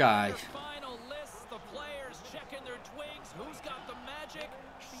guy. Final list, the players checking their twigs. Who's got the magic?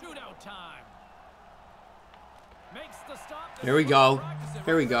 Shootout time. Makes the stop. Here we go.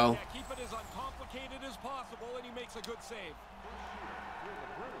 Here we go. Keep it as uncomplicated as possible, and he makes a good save.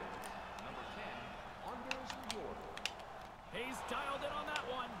 He's dialed in on that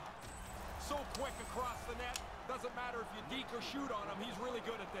one. So quick across the net. Doesn't matter if you deke or shoot on him. He's really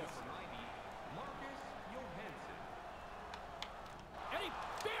good at this. And he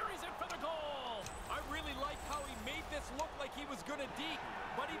buries it for the goal. I really like how he made this look like he was going to deke,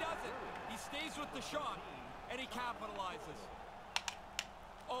 but he doesn't. He stays with the shot, and he capitalizes.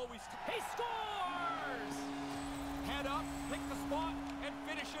 Oh, he scores! Head up, pick the spot, and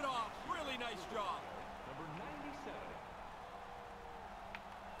finish it off. Really nice job. Number 97.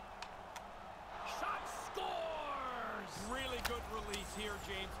 Shot scores! Really good release here,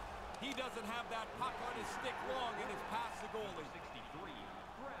 James. He doesn't have that puck on his stick long, and it's past the goalie. 63.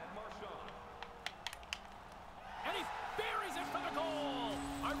 Brad Marchand. And he buries it for the goal.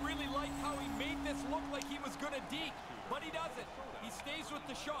 I really like how he made this look like he was going to deke, but he doesn't. He stays with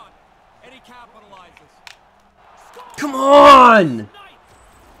the shot, and he capitalizes. Come on!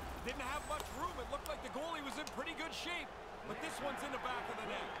 Didn't have much room. It looked like the goalie was in pretty good shape, but this one's in the back of the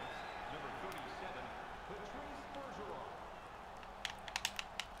net. Number 37. Patrice Bergeron.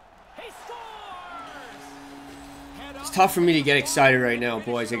 He scores! Head up. It's tough for me to get excited right now,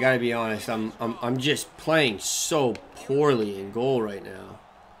 boys. I gotta be honest. I'm just playing so poorly in goal right now.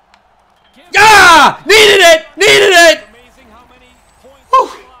 Ah! Needed it! Needed it! Amazing how many points Whew.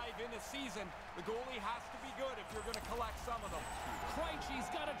 alive in the season. The goalie has to be good if you're going to collect some of them. Krejci's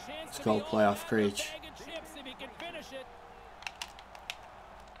got a chance to go, be playoff all in Krejci. the bag of chips if he can finish it.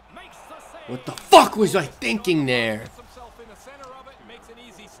 Makes the save. What the fuck was I thinking there? Gets himself in the center of it and makes an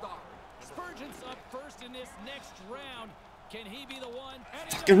easy stop. Spurgeon's up first in this next round. Can he be the one? And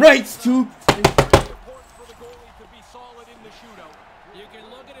he's Fucking right, Stu. Very important for for the goalie to be solid in the shootout. You can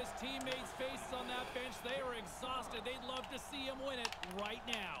look at his teammates' faces on that bench. They are exhausted. They'd love to see him win it right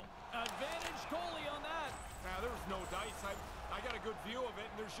now. Advantage goalie on that. Now, there's no dice. I got a good view of it,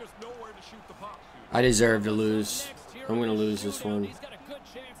 and there's just nowhere to shoot the puck. I deserve to lose. I'm going to lose this one. He's got a good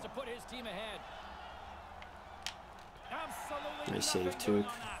chance to put his team ahead. Absolutely Nice save, nothing too. doing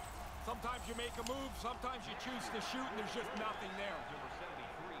on that. Sometimes you make a move, sometimes you choose to shoot, and there's just nothing there. Number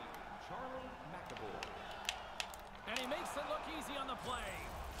 73, Charlie McAvoy. And he makes it look easy on the play.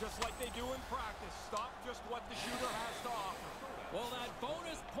 Just like they do in practice. Stop just what the shooter has to offer. Well, that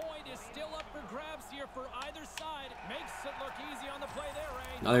bonus point is still up for grabs here for either side. Makes it look easy on the play there,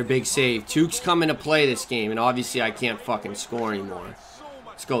 Ray. Another big save. Tuke's coming to play this game, and obviously I can't fucking score anymore.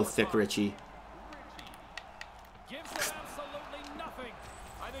 Let's go, Thick Richie. Gives them absolutely nothing.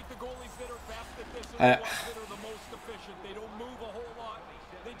 I think the goalies that are best at this are the ones that are the most efficient. They don't move a whole lot.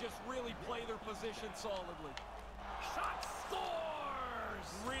 They just really play their position solidly. Shot scores!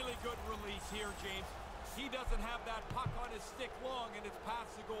 Really good release here, James. He doesn't have that puck on his stick long, and it's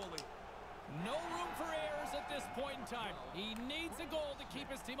past the goalie. No room for errors at this point in time. He needs a goal to keep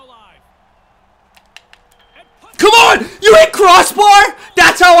his team alive. And Come on! You hit crossbar?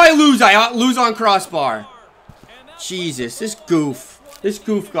 That's how I lose. I lose on crossbar. Jesus, this goof. This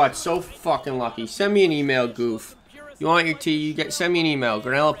goof got so fucking lucky. Send me an email, goof. You want your tea? Send me an email.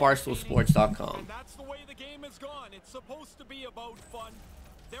 Grinnell@barstoolsports.com. And that's the way the game has gone. It's supposed to be about fun.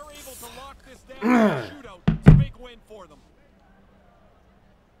 They're able to lock this down in a shootout. It's a big win for them.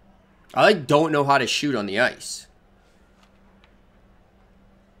 I don't know how to shoot on the ice.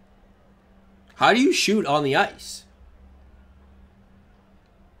 How do you shoot on the ice?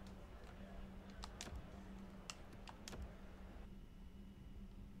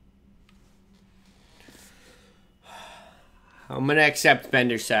 I'm going to accept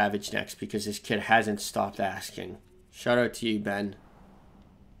Bender Savage next because this kid hasn't stopped asking. Shout out to you, Ben.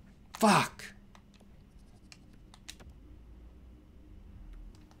 Fuck.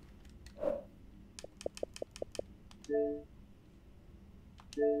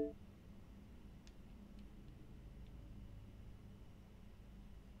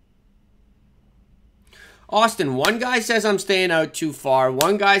 Austin, one guy says I'm staying out too far.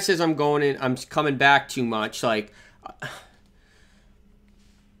 One guy says I'm going in, I'm coming back too much. Like,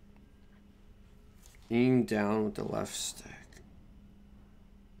 being down with the left stick.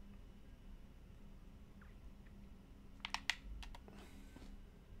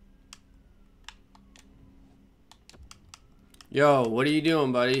 Yo, what are you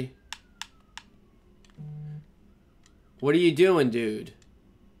doing, buddy? What are you doing, dude?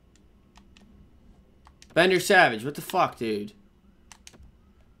 Bender Savage, what the fuck, dude?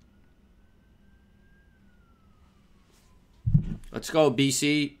 Let's go,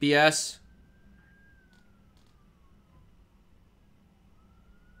 BC, BS.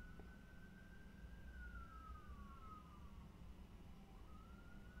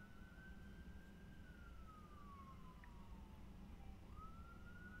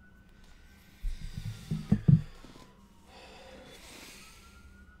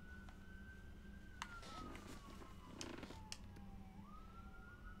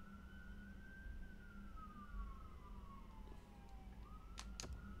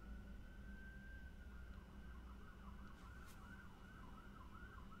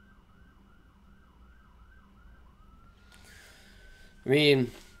 I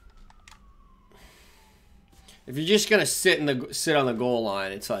mean, if you're just gonna sit on the goal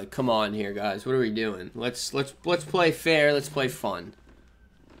line, it's like, come on here, guys. What are we doing? Let's play fair. Let's play fun.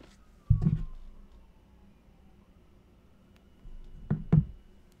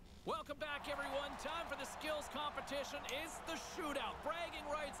 Welcome back, everyone. Time for the skills competition. Is the shootout. Bragging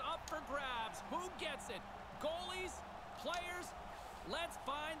rights up for grabs. Who gets it? Goalies? Players? Let's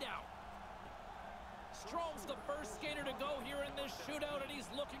find out. Strome's the first skater to go here in this shootout, and he's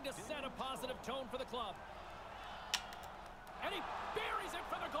looking to set a positive tone for the club. And he buries it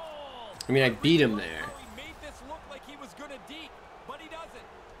for the goal. I mean, I beat him there. He made this look like he was going to deke, but he doesn't.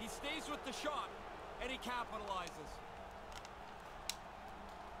 He stays with the shot, and he capitalizes.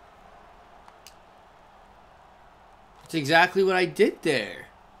 That's exactly what I did there.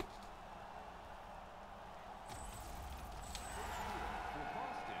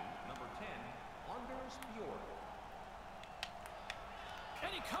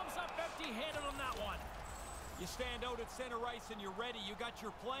 You stand out at center ice and you're ready. You got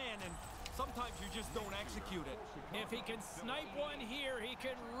your plan, and sometimes you just don't execute it. If he can snipe one here, he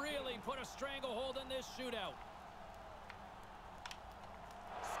can really put a stranglehold in this shootout.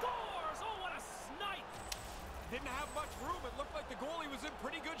 Scores! Oh, what a snipe! Didn't have much room. It looked like the goalie was in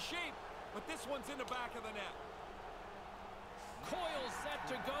pretty good shape. but this one's in the back of the net. Coyle set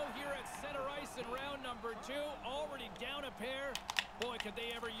to go here at center ice in round number 2. Already down a pair. Boy, could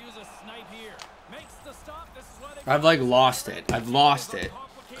they ever use a snipe here. Makes the stop. This is why they I've like lost it. I've lost it.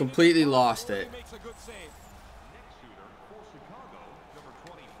 Completely lost it. Makes a good save. Next shooter for Chicago, number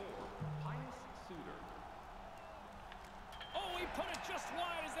 24, Pius Suter. Oh, he put it just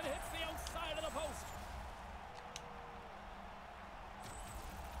wide as it hits the outside of the post.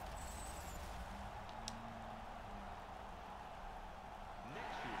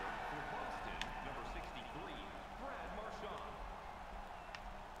 Next shooter for Boston, number 63, Brad Marchand.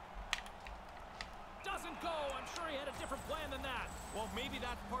 Doesn't go. I'm sure he had a different plan than that. Well, maybe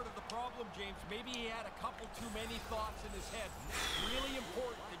that's part of the problem, James. Maybe he had a couple too many thoughts in his head. Really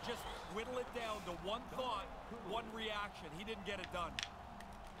important to just whittle it down to one thought, one reaction. He didn't get it done.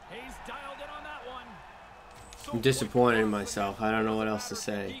 He's dialed in on that one. I'm disappointed in myself. I don't know what else to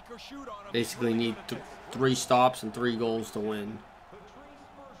say. Basically need 3 stops and 3 goals to win.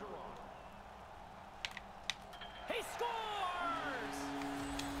 He scores!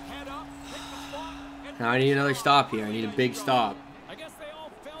 Head up, pick the spot, and Now I need another stop here. I need a big stop. I guess they all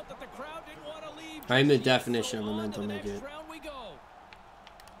felt that the crowd didn't want to leave. I'm the definition of a mental On to the midget. next round we go.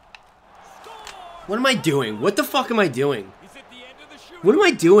 Score! What am I doing? What the fuck am I doing? He's at the end of the shooting. What am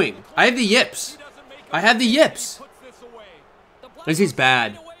I doing? I have the yips. He doesn't make I have the yips. He puts this away. The This is Blackhawks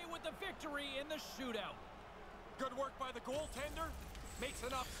bad. get away with the victory in the shootout. Good work by the goaltender. Makes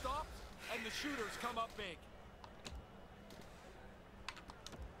enough stops, and the shooters come up big.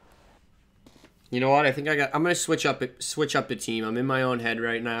 You know what? I think I'm gonna switch up the team. I'm in my own head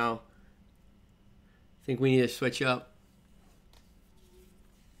right now. I think we need to switch up.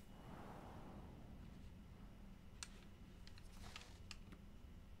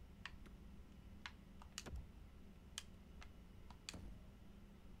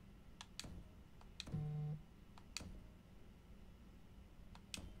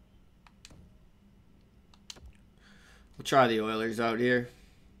 We'll try the Oilers out here.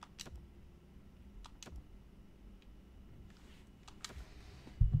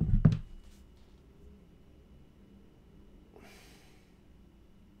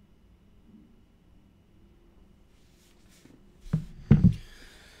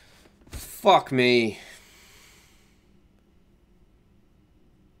 Fuck me.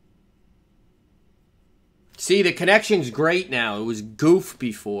 See, the connection's great now. It was goof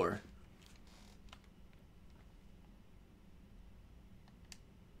before.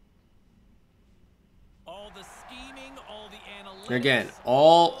 All the scheming, all the analytics. Again,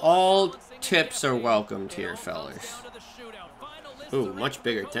 all tips are welcomed here, fellas. Ooh, much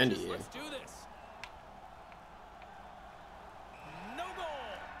bigger tendy here. Let's do this. No goal.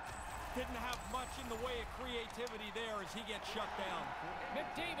 Didn't have much in the way of creativity there as he gets shut down.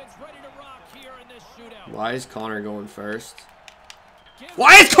 McDavid's ready to rock here in this shootout. Why is Connor going first?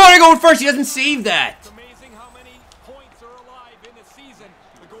 Why is Connor going first? He doesn't save that. It's amazing how many points are alive in a season.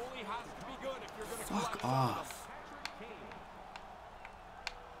 The goalie has to be good if you're going to Fuck off.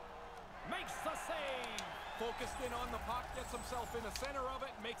 Makes the save. Focused in on the puck, gets himself in the center of it,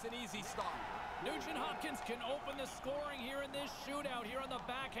 makes an easy stop. Nugent Hopkins can open the scoring here in this shootout here on the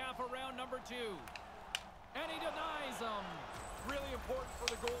back half of round number 2. And he denies him. Really important for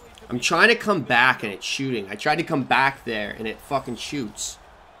the goalie to I'm trying to come back and it's shooting. I tried to come back there and it fucking shoots.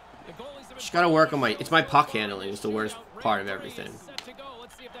 The goalies have been Just gotta work on my... It's my puck handling is the worst part of everything. set to go.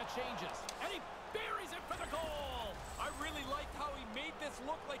 Let's see if that changes. And he buries it for the goal. I really liked how he made this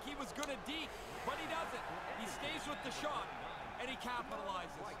look like he was going to deke, but he doesn't. He stays with the shot, and he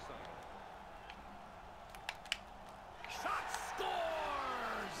capitalizes. Shot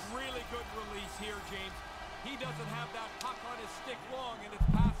scores. Really good release here, James. He doesn't have that puck on his stick long, and it's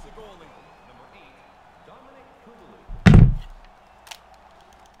past the goalie. Number 8, Dominic Kubalik.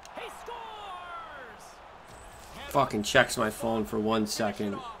 He scores. Fucking checks my phone for 1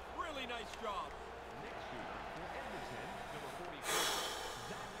 second. Really nice job. Next shooter for Edmonton, number 44,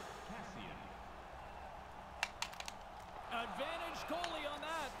 Zach Kassian. Advantage goalie on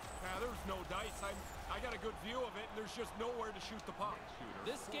that. Now, there's no dice. I got a good view of it, and there's just nowhere to shoot the puck.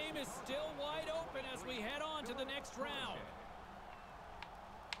 This game is still wide open as we head on to the next round.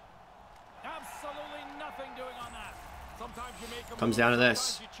 Absolutely nothing doing on that. Sometimes you make a Comes move, down to this.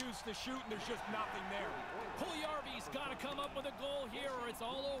 sometimes you choose to shoot, and there's just nothing there. Puljujarvi's got to come up with a goal here or it's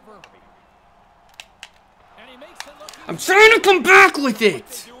all over. And he makes it look I'm trying to come back with it.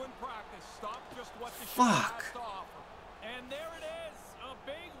 They do in practice. Stop just what the Fuck. shooter has to offer. And there it is, a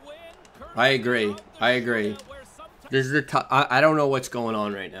big win. I agree. I agree. This is the I don't know what's going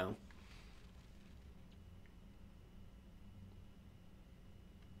on right now.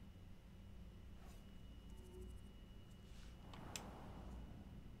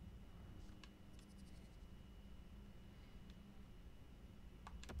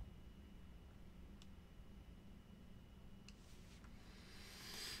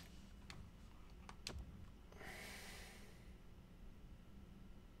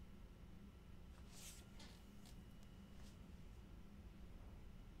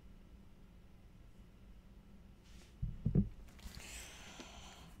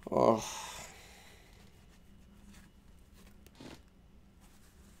 Oh.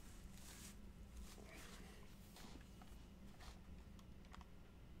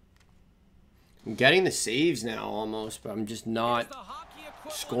 I'm getting the saves now almost, but I'm just not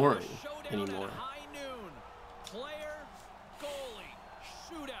scoring anymore. Player, goalie,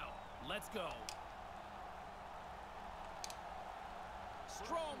 shootout. Let's go.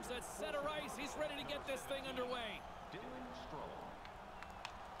 Strome's at center ice. He's ready to get this thing underway.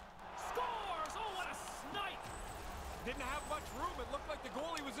 Scores! Oh, what a snipe! Didn't have much room. It looked like the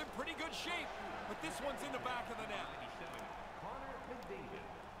goalie was in pretty good shape. But this one's in the back of the net.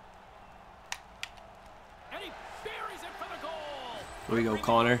 And he buries it for the goal. Here we go,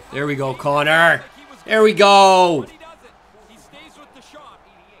 Connor. There we go, Connor. There we go. But he does it. He stays with the shot,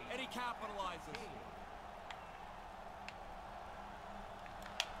 and he capitalizes.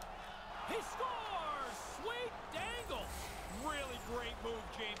 He scores! Sweet dangle. Really great move,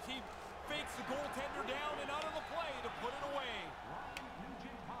 James. He fakes the goaltender down and out of the play to put it away.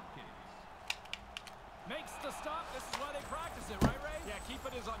 Makes the stop. This is why they practice it, right, Ray? Yeah, keep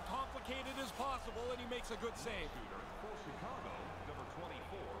it as uncomplicated as possible, and he makes a good save. For Chicago, number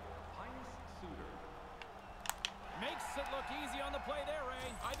 24, Makes it look easy on the play there,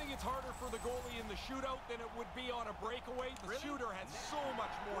 Ray. I think it's harder for the goalie in the shootout than it would be on a breakaway. The shooter has so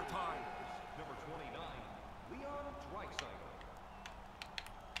much more time. number 29, Leon Draisaitl.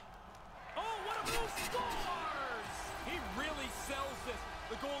 Oh, what a move! Scores! He really sells this.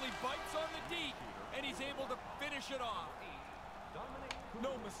 The goalie bites on the D, and he's able to finish it off.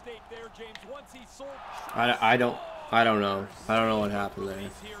 No mistake there, James. Once he sold... I don't know. I don't know what happened there. Here,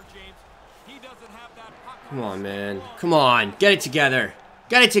 James. He doesn't have that puck. Come on, man. Come on. Get it together.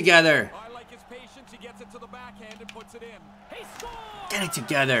 Get it together. I like his patience. He gets it to the backhand and puts it in. He scores! Get it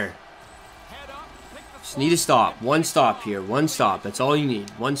together. Head up, pick the Just need a stop. One stop here. One stop. That's all you need.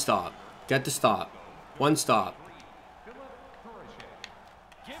 One stop. Get the stop. One stop.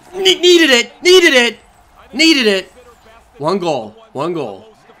 Needed it. Needed it. Needed it. One goal. One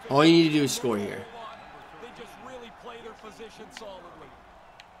goal. All you need to do is score here. They just really play their position solidly.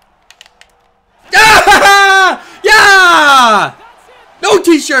 Ah! Yeah! No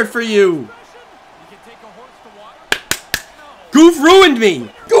t-shirt for you. You can take a horse to water. Goof ruined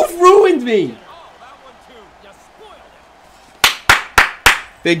me. Goof ruined me. Oh, that one too. You spoiled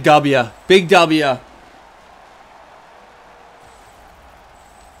it. Big W. Big W.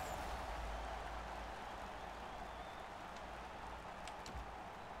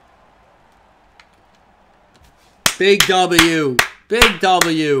 Big W. Big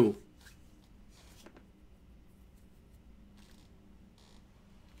W.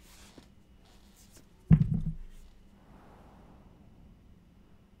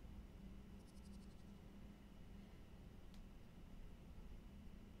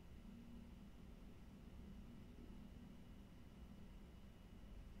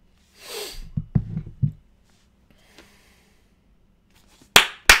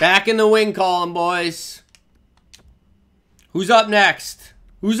 Back in the wing column, boys. Who's up next?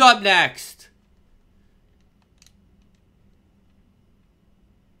 Who's up next?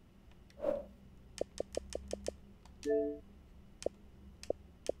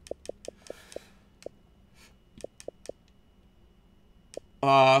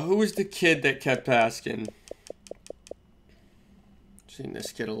 Who was the kid that kept asking? Seen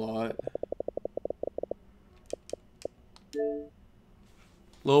this kid a lot.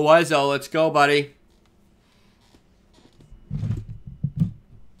 Lil Wizo, let's go, buddy.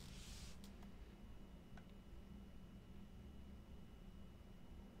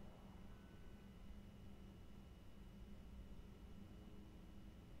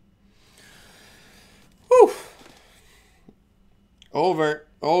 Whew. Over,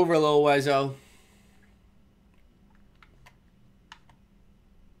 Lil Wizo.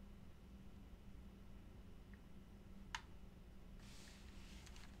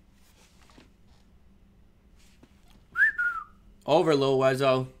 Over, Lil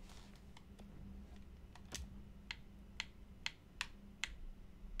Wizo.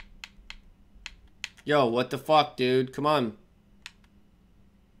 Yo, what the fuck, dude? Come on.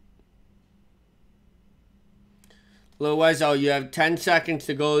 Lil Wizo, you have 10 seconds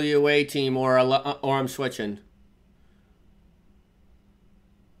to go to the away team or I'm switching.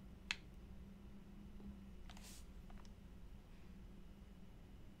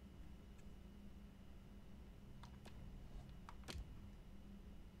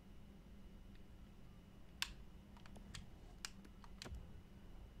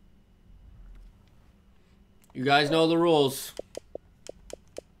 You guys know the rules.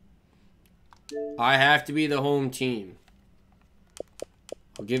 I have to be the home team.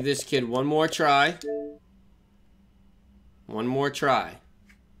 We'll give this kid one more try. One more try.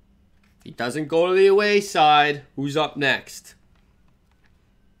 If he doesn't go to the away side, who's up next?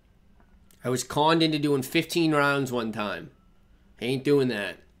 I was conned into doing 15 rounds one time. Ain't doing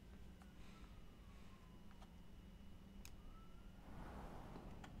that.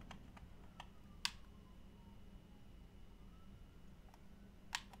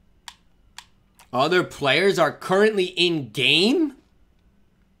 Other players are currently in game?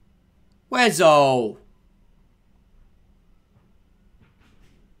 Wezzo.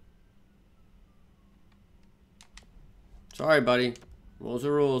 Sorry, buddy. Rules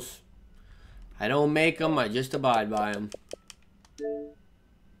are rules. I don't make them, I just abide by them.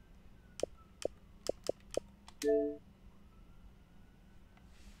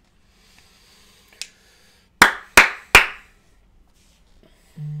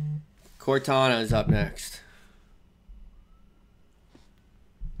 Cortana is up next.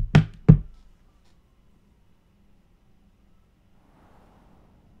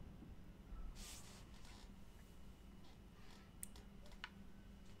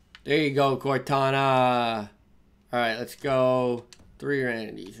 There you go, Cortana. All right, let's go. 3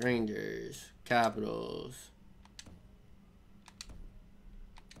 Randys, Rangers, Capitals.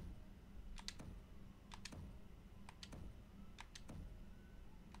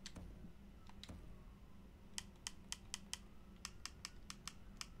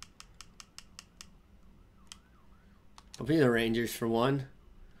 I'll be the Rangers for one.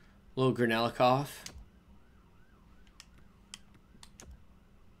 Little Granelikov.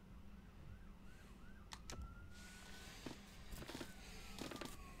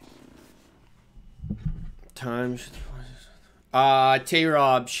 Times.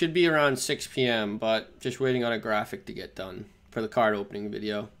 Tay-Rob should be around 6 p.m., but just waiting on a graphic to get done for the card opening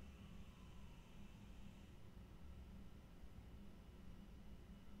video.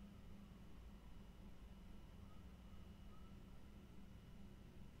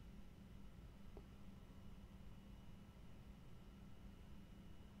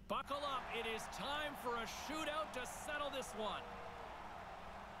 Buckle up. It is time for a shootout to settle this one.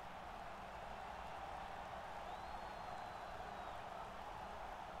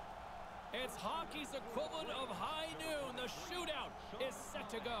 It's hockey's equivalent of high noon. The shootout is set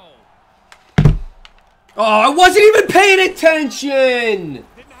to go. Oh, I wasn't even paying attention!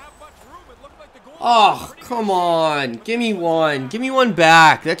 Oh, come on. Give me one. Give me one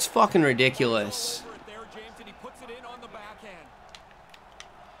back. That's fucking ridiculous.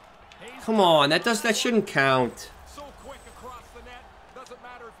 Come on, that shouldn't count. So quick across the net. Doesn't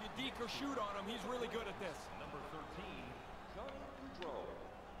matter if you deke or shoot on him. He's really good at this. Number 13,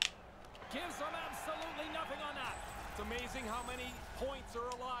 Gives them absolutely nothing on that. It's amazing how many points are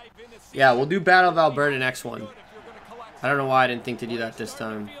alive in this season. Yeah, we'll do Battle of Alberta next one. I don't know why I didn't think to do that this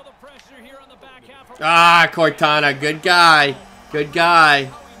time. Ah, Cortana, good guy. Good guy.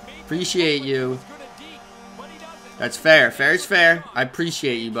 Appreciate you. That's fair. Fair is fair. I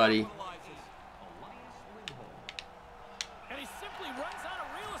appreciate you, buddy. And he simply runs out of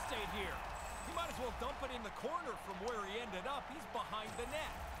real estate here. He might as well dump it in the corner from where he ended up. He's behind the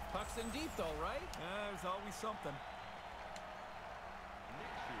net. Puck's in deep though, right? There's always something.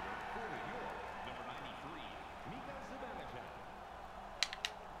 next shooter for New York, number 93, Mika Zibanejad.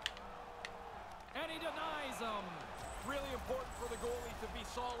 And he denies him. Really important for the goalie to be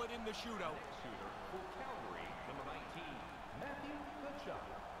solid in the shootout. Shooter for Calgary, number 19, Matthew Tkachuk.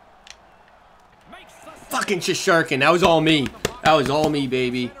 Makes the Fucking Shishirkin. That was all me. That was all me,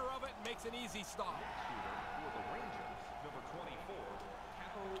 baby. Center of it makes an easy stop. Shooter for the Rangers, number 24,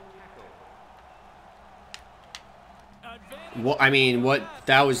 Capo Caco. advantage. Well, I mean, what?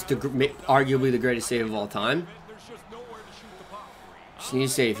 That was arguably the greatest save of all time. There's just nowhere to shoot the puck. Just need a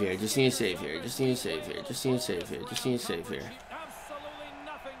save here. Just need a save here. Just need a save here. Just need a save here. Just need a save here. Absolutely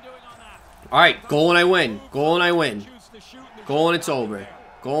nothing doing on that. All right, goal and I win. Goal and I win. Choose to shoot and Goal and it's over.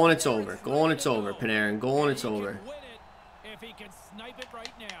 Goal and it's over. Goal and it's over. Panarin. Goal and it's over. Win it if he can snipe it right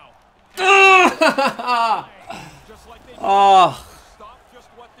now. Ah! just like they Oh, stop just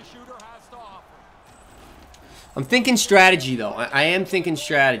what the shooter has to offer. I'm thinking strategy though. I am thinking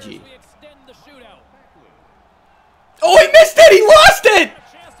strategy. We extend the shootout. Oh, he missed it. He lost it. A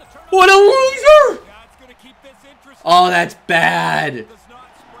chance to turn What a loser. Yeah, it's gonna keep this interesting. Oh, that's bad. Does not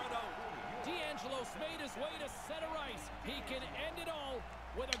spread out. D'Angelo's made his way to center ice. He can end it all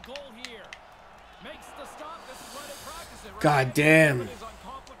with a goal here. Makes the stop. This is why they practice it, right? God damn. As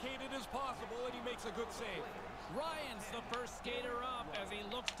uncomplicated as possible, and he makes a good save. Ryan's the first skater up as he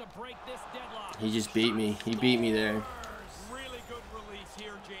looks to break this deadlock. He just beat me. He beat me there. Really good release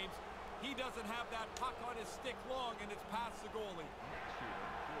here, James. He doesn't have that puck on his stick long, and it's past the goalie.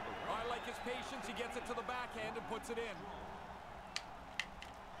 I like his patience. He gets it to the backhand and puts it in.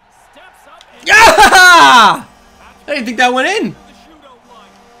 Steps up and Yeah! I didn't think that went in. The shootout line.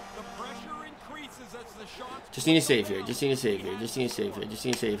 The pressure increases as the shots. Just need a save here. Just need a save here. Just need a save here. Just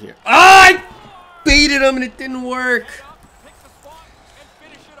need a save here. I baited him and it didn't work. Pick the spot and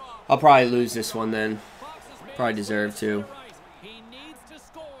finish it off. I'll probably lose this one then. Probably deserve to. he needs to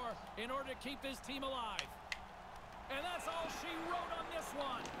score in order to keep his team alive. And that's all she wrote on this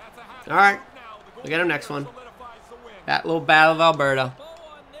one. That's a half All right. now. The We'll get him next one. solidifies the win. That little Battle of Alberta. Bow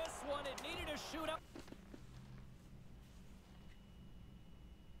on this one. It needed a shootout.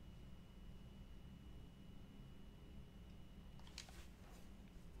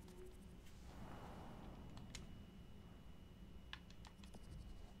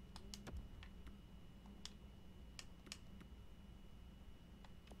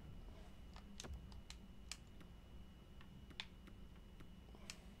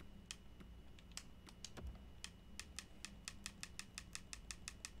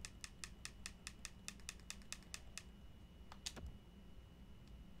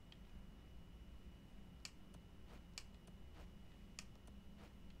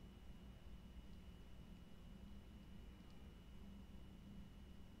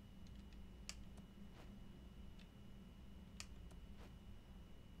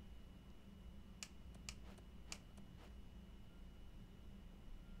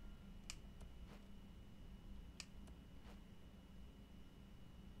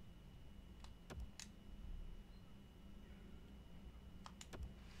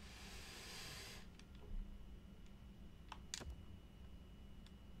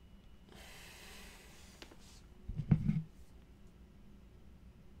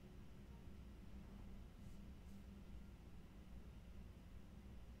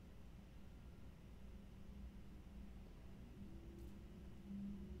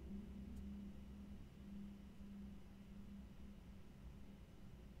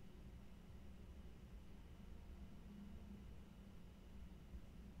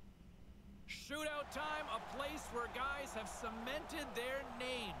 Shootout time, a place where guys have cemented their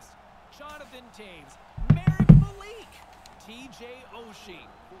names. Jonathan Taves, Merrick Malik, TJ Oshie.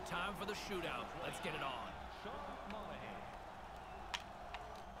 Time for the shootout. Let's get it on.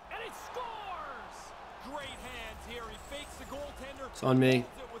 And it scores! Great hands here. He fakes the goaltender. It's on me. holds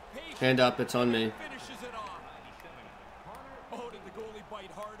it with patience, Hand up, it's on me. finishes it off. Oh, did the goalie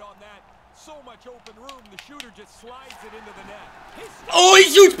bite hard on that? So much open room, the shooter just slides it into the net. Oh, he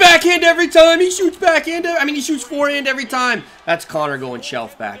shoots backhand every time. He shoots backhand. I mean, he shoots forehand every time. That's Connor going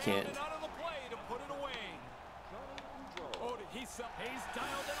shelf backhand.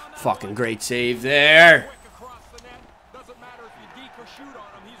 Fucking great save there. Doesn't matter if you deke or shoot on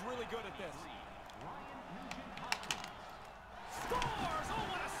him, he's really good at this. Scores! Oh,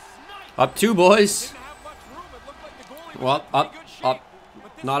 what a snipe! Up two, boys. Didn't have much room. It looked like the goalie was Well, in pretty up, good shape, up.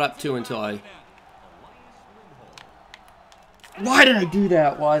 but this Not up puts two it until around I... the net. Why did I do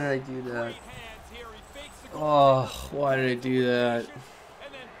that? Why did I do that? Great hands here. He fakes the goal Oh, why did I do that? and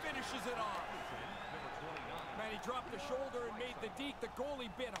then finishes it off. Man, he dropped the shoulder and made the deke. The goalie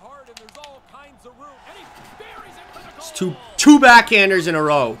bit hard, and there's all kinds of room. And he buries it for the goal. It's two backhanders in a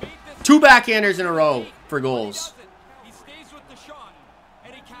row. Two backhanders in a row for goals. He stays with the shot,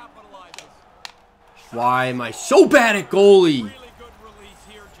 and he capitalizes. Why am I so bad at goalie? Really good release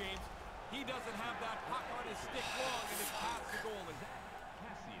here, James. He doesn't have that puck on his stick long, and it's past the goalie.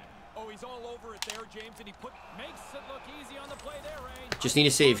 Oh, he's all over it there, James, and he Makes it look easy on the play there, Ray. Just need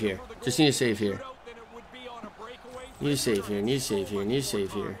a save here. Just need a save here. Than it would be on a breakaway. Need a save here. Need a save here. Need a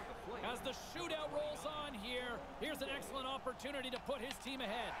save here. As the shootout rolls on here, here's an excellent opportunity to put his team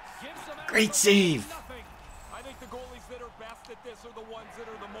ahead. Gives them Great save. nothing. I think the goalies that are best at this are the ones that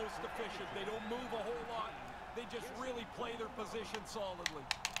are the most efficient. They don't move a whole lot. They just really play their position solidly.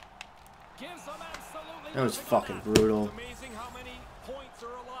 Gives them absolutely That was nothing on fucking that. brutal. It's amazing how many points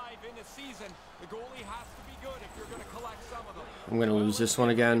are alive in a season. The goalie has to be good if you're going to collect some of them. I'm gonna lose this one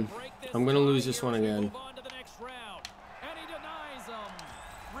again. I'm gonna lose this one again. Move on to the next round. And he denies them.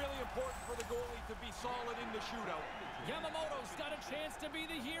 Really important for the goalie to be solid in the shootout. Yamamoto's got a chance to be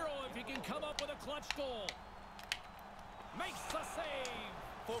the hero if he can come up with a clutch goal. Makes the save.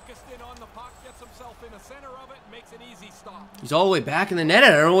 Focused in on the puck, gets himself in the center of it, makes an easy stop. He's all the way back in the net. I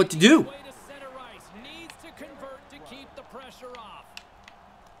don't know what to do. Way to center ice. Needs to convert to keep the pressure off.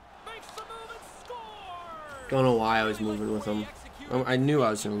 Makes the move and scores. Don't know why I was moving with him. I knew I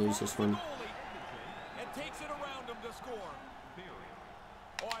was gonna lose this one. And takes it around him to score.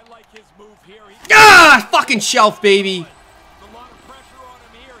 Oh, I like his move here. He Ah! Fucking shelf, baby. a lot of pressure on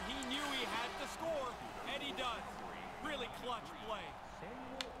him here. He knew he Really clutch play.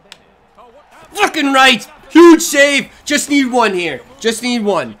 Oh, what? Fucking right. Huge save. Just need one here. Just need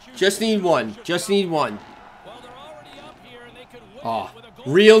one. Just need one. Just need one. Well, they're already up here, and they could win Oh, it with a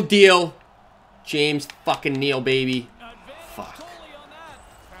goal. real deal. James fucking Neal, baby. Advantage Fuck. goalie on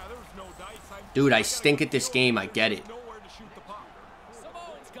that. There was no dice. Dude, I stink at this game. I get it. Nowhere to shoot the puck.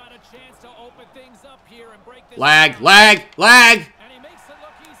 Simone's got a chance to open things up here and break this. Lag, down. lag, lag. And he makes it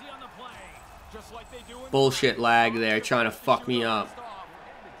look easy on the play. Just like they do in Bullshit lag there, trying to fuck me up.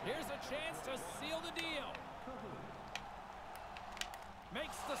 Here's a chance to seal the deal.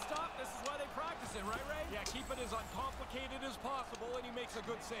 Makes the stop. This is why they practice it, right, Ray? Yeah, keep it as uncomplicated as possible, and he makes a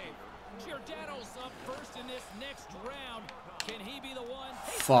good save. Giordano's up first in this next round. Can he be the one?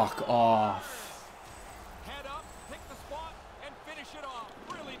 Fuck off. Head up, pick the spot, and finish it off.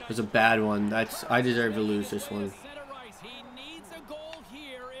 Really nice. It was a bad one. I deserve to lose this one. Center ice. He needs a goal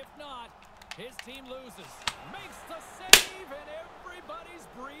here. If not, his team loses. Makes the save, and everybody's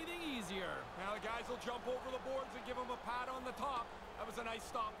breathing easier. Now the guys will jump over the boards and give him a pat on the top. That was a nice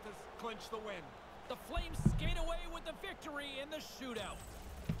stop to clinch the win. The Flames skate away with the victory in the shootout.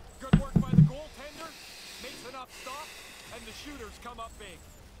 Good work by the goaltender. Makes enough stop, and the shooters come up big.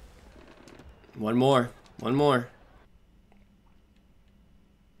 One more. One more.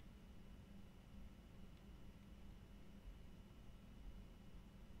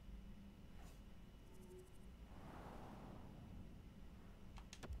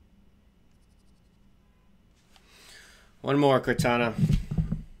 One more, Cortana.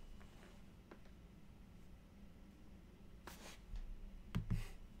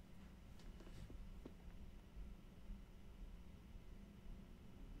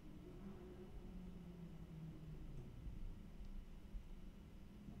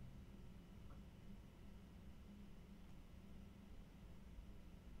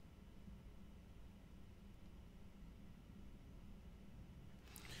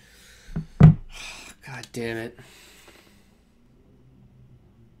 God damn it.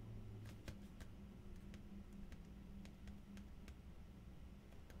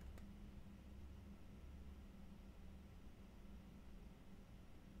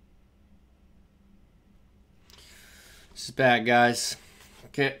 This is bad, guys.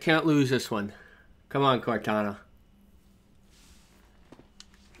 Can't lose this one. Come on, Cortana.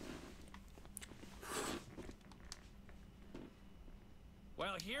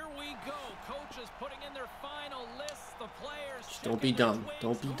 Well, here we go. Coaches putting in their final lists. The players. Don't be dumb.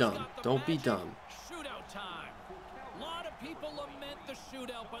 Don't be dumb. Don't be dumb. Shootout time. A lot of people lament the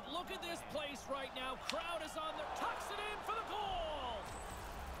shootout, but look at this place right now. Crowd is on there. Tucks it in for the goal.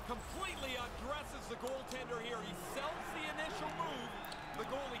 Completely undresses the goaltender here. He sells the initial move. The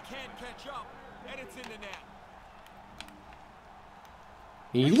goalie can't catch up, and it's in the net.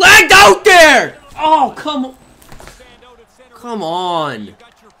 He lagged out there! Oh, come on. Stand out at center. Come on. You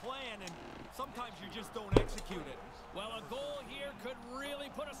got your plan, and sometimes you just don't execute it. Well, a goal here could really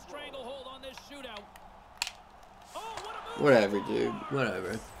put a stranglehold on this shootout. Oh, what a move! Whatever, dude.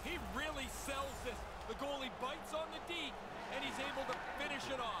 Whatever. He really sells this. The goalie bites on the D, and he's able to finish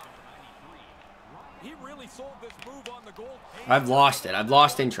it off. He really sold this move on the goal. I've lost it. I've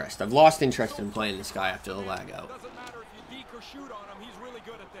lost interest. I've lost interest in playing this guy after the lag out. Doesn't matter if you deke or shoot on him. He's really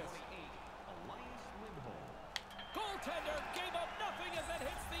good at this. Goaltender gave up nothing as it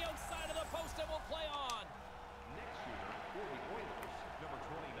hits the outside of the post and will play on.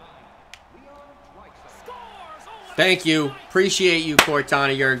 Scores! Oh, Thank you. Appreciate you,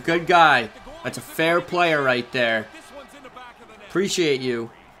 Cortana. You're a good guy. That's a fair player right there. This one's in the back of the net. Appreciate you.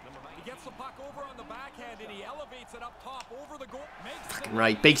 He gets the puck over on the backhand, and he elevates it up top over the goal. Makes it.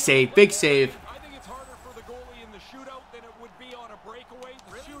 Right. Big save. Big save. I think it's harder for the goalie in the shootout than it would be on a breakaway.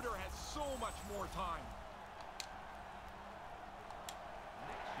 The shooter has so much more time.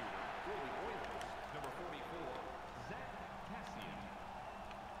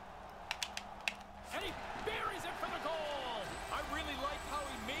 And he buries it for the goal. I really like how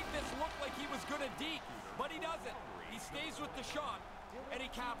he made this look like he was going to deke, but he doesn't. He stays with the shot, and he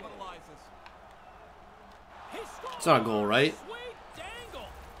capitalizes. He scores. It's not a goal, right? Sweet dangle.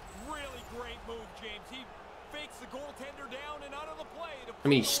 Really great move, James. He fakes the goaltender down and out of the play. I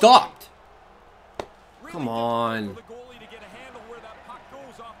mean, he stopped. Really Come difficult on. for the goalie to get a handle where that puck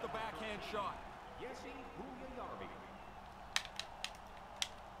goes off the backhand shot.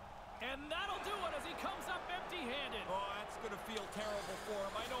 and that'll do it as he comes up empty-handed. Oh, that's going to feel terrible for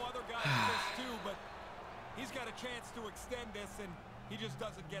him. I know other guys miss too, but he's got a chance to extend this, and he just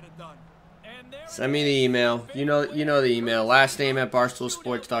doesn't get it done. And there Send me the email. You know the email. Last name at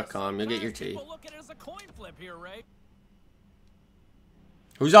barstoolsports.com. You'll get your tea. People look at it as a coin flip here, Ray.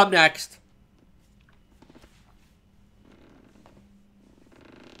 Who's up next?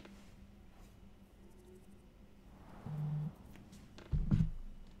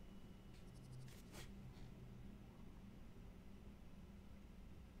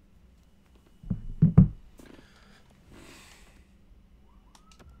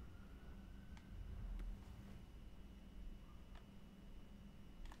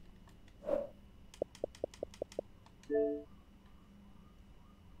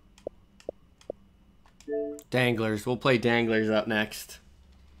 Danglers. We'll play Danglers up next.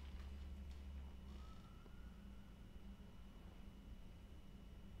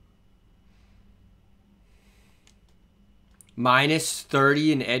 Minus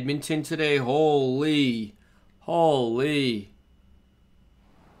 30 in Edmonton today. Holy. Holy.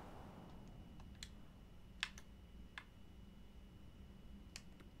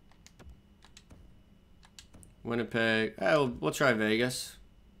 Winnipeg. Oh, we'll try Vegas.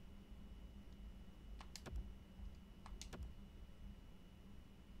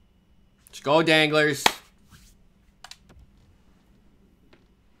 Let's go, Danglers.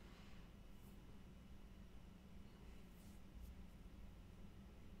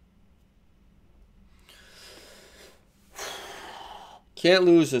 Can't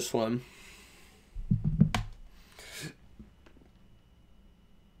lose this one.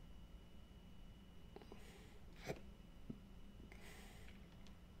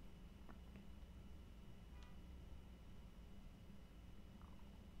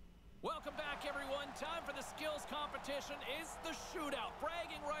 Welcome back, everyone. Time for the skills competition. Is the shootout.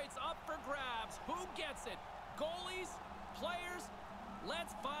 Bragging rights up for grabs. Who gets it? Goalies? Players?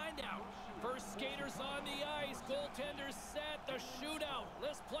 Let's find out. First skaters on the ice. Goaltenders set. The shootout.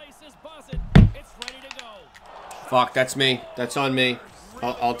 This place is buzzing. It's ready to go. Fuck, that's me. That's on me.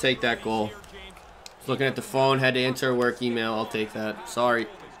 I'll take that goal. Just looking at the phone. Had to enter a work email. I'll take that. Sorry.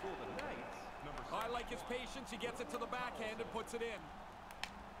 I like his patience. He gets it to the backhand and puts it in.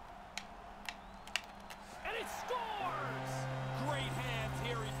 And it scores! Great hands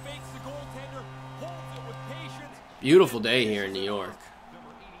here. He fakes the goaltender, holds it with patience. Beautiful day here in New York.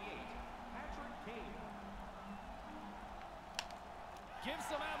 Gives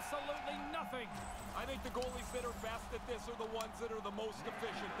them absolutely nothing. I think the goalies that are best at this are the ones that are the most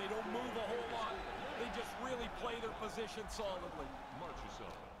efficient. They don't move a whole lot. They just really play their position solidly.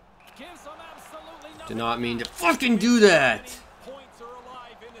 Gives them absolutely nothing. Did not mean to fucking do that. Points are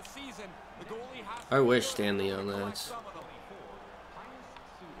alive in a season. The goalie has I wish Stanley on that. some of them.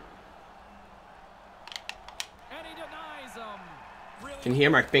 And he denies them. Really Can you hear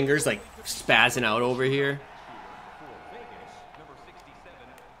my fingers like spazzing out over here?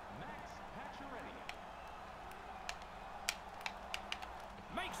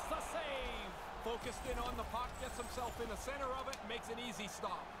 Makes the save. focused in on the puck, gets himself in the center of it, makes an easy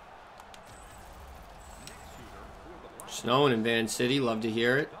stop. Snowing in Van City. Love to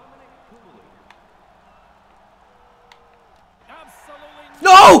hear it. Absolutely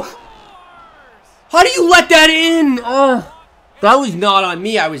No! How do you let that in? Oh, that was not on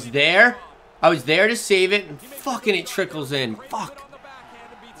me. I was there. I was there to save it, and fucking it trickles in. Fuck. On the backhand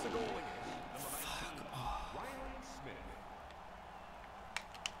and beats the goalie.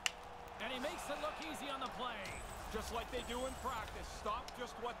 And he makes it look easy on the play. Just like they do in practice. Stop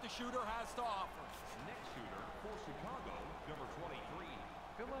just what the shooter has to offer. Next shooter for Chicago, number 23,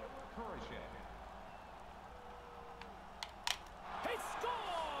 Philip Kurashev. He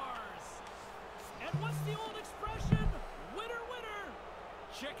scores! And what's the old expression? Winner, winner.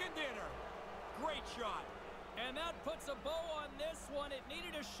 Chicken dinner. Great shot. And that puts a bow on this one. It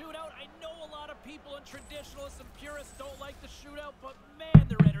needed a shootout. I know a lot of people and traditionalists and purists don't like the shootout, but man,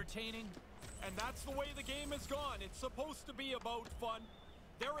 they're entertaining. And that's the way the game has gone. It's supposed to be about fun.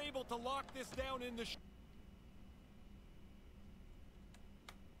 They're able to lock this down in the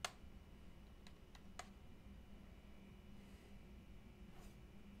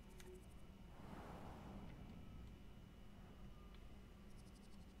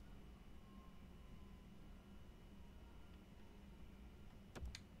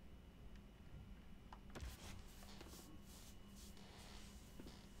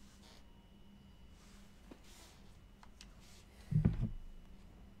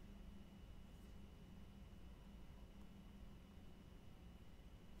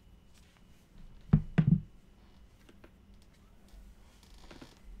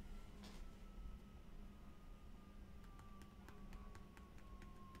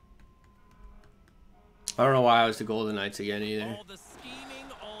I don't know why I was the Golden Knights again either. All the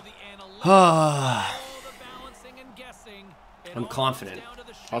scheming, all the analytics, all the balancing and guessing. It I'm all confident. comes down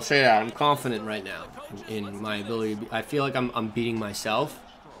to the I'll say that. I'm shootout. confident right now in my ability. I feel like I'm beating myself.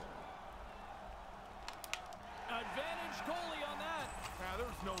 Advantage goalie on that. Yeah,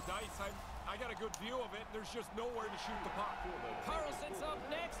 there's no dice. I got a good view of it. There's just nowhere to shoot the puck. Carlson's up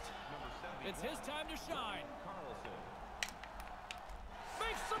next. It's his time to shine.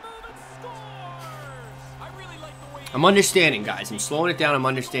 Makes the move and scores! I really like the way I'm understanding, guys. I'm slowing it down. I'm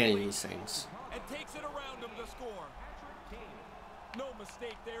understanding these things. and takes it around him to score. No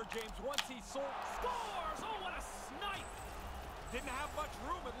mistake there, James. Once he scores, Scores! Oh, what a snipe! didn't have much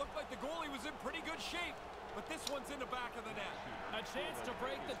room. It looked like the goalie was in pretty good shape. but this one's in the back of the net. A chance to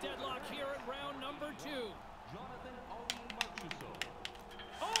break the deadlock here in round number 2.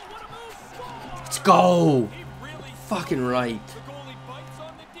 Oh, what a move! Score! Let's go. He really Fucking right. The goalie bites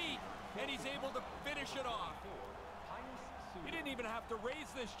on the D, and he's able to finish it off. He didn't even have to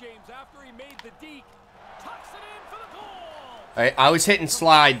raise this, James, after he made the deke. Tucks it in for the goal! I was hitting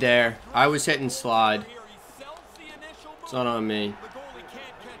slide there. I was hitting slide. Here he sells the initial move. It's not on me. The goalie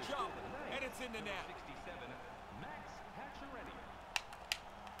can't catch up, and it's in the net.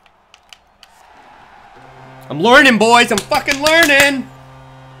 I'm learning, boys. I'm fucking learning.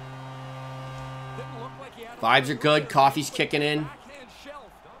 Didn't look like he had a Vibes are good. Coffee's kicking in. backhand shelf,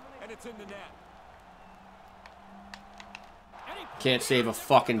 and it's in the net. Can't save a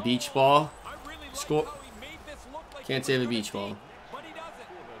fucking beach ball. I really like Score. how he made this look like Can't he was save a gonna beach ball. deke, but he doesn't.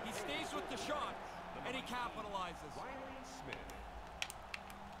 He stays with the shot, and he capitalizes.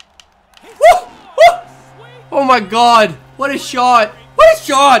 Woo! Woo! Oh my god. What a shot. What a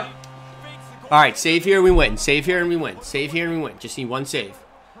shot. Alright, save here and we win. Save here and we win. Save here and we win. Just need one save.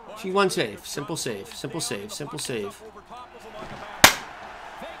 Just need one save. Simple save. Simple save. Simple save.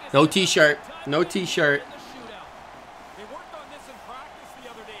 No t-shirt. No t-shirt. They worked on this in practice the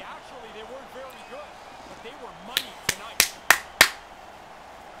other day. Actually, they weren't very good, but they were money tonight.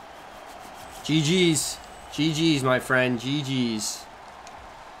 GG's. GG's, my friend. GG's.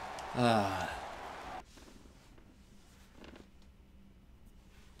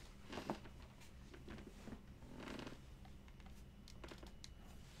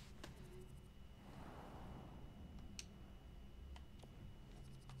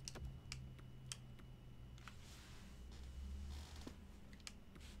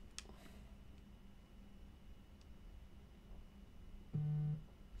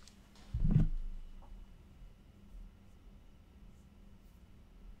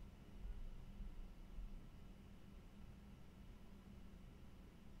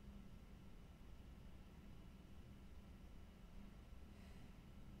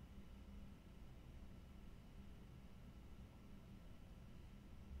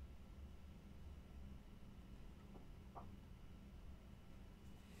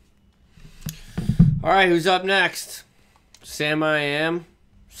 All right, who's up next? Sam I Am.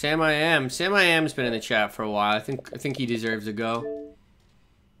 Sam I Am. Sam I Am's been in the chat for a while. I think he deserves a go.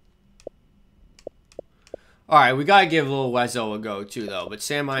 All right, we gotta give little Wezzo a go too, though. But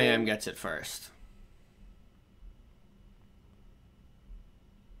Sam I Am gets it first.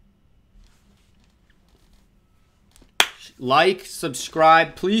 Like,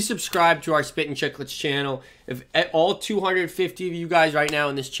 subscribe. Please subscribe to our Spittin Chiclets channel. If all 250 of you guys right now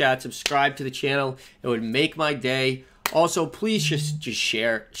in this chat subscribe to the channel, it would make my day. Also, please just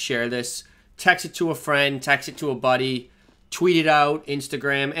share this. Text it to a friend. Text it to a buddy. Tweet it out.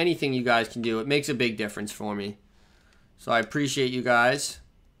 Instagram. Anything you guys can do. It makes a big difference for me. So I appreciate you guys.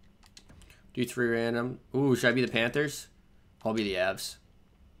 Do 3 random. Ooh, should I be the Panthers? I'll be the Avs.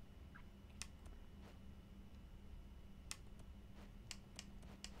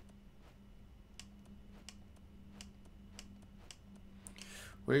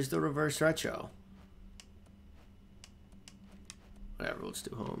 Where's the reverse retro? Whatever, let's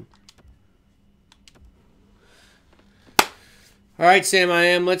do home. All right, Sam I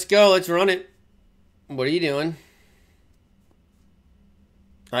Am, let's go. Let's run it. What are you doing?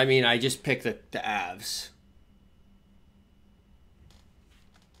 I mean, I just picked the Avs.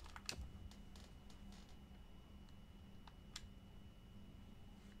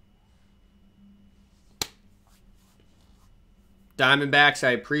 Diamondbacks,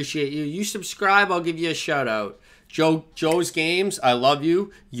 I appreciate you. You subscribe, I'll give you a shout out. Joe's Games, I love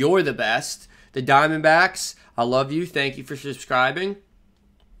you. You're the best. The Diamondbacks, I love you. Thank you for subscribing.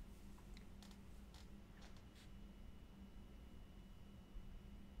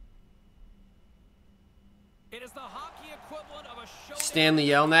 It is the hockey equivalent of a showdown. Stanley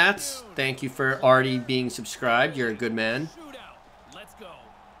Yelnats, thank you for already being subscribed. You're a good man. Shootout. Let's go.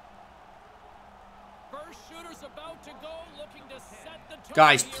 First shooter's about to go, looking to set the tone.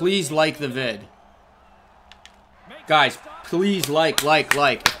 Guys, please like the vid. Guys, please like.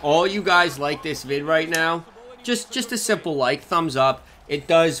 All you guys like this vid right now, just a simple like, thumbs up. It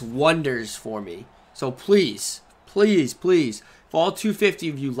does wonders for me. So please, please, please, if all 250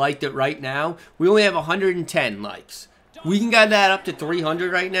 of you liked it right now, we only have 110 likes. We can get that up to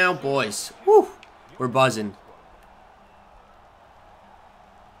 300 right now, boys. Woo, we're buzzing.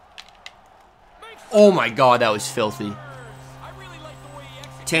 Oh my god, that was filthy.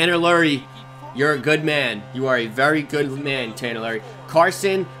 Tanner Lurie, you're a good man. You are a very good man, Tanner Lurie.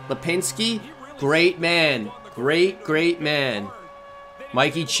 Carson Lipinski, great man. Great man.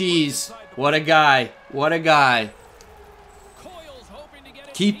 Mikey Cheese. What a guy. What a guy. Coyle's hoping to get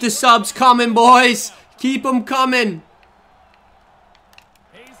it. Keep the subs coming, boys. Keep them coming.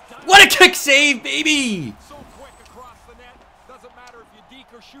 He's done What a kick save, baby. So quick across the net. Doesn't matter if you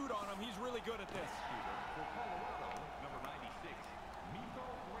deke or shoot on him. He's really good at this. For Colorado, number 96, Mikko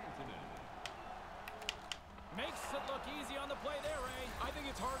Rantanen. Makes it look easy on the play there, Ray. I think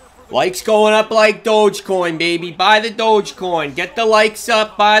it's harder for the Likes going up like Dogecoin, baby. Buy the Dogecoin. Get the likes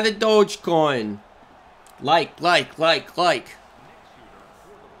up. Buy the Dogecoin. Like. Next shooter for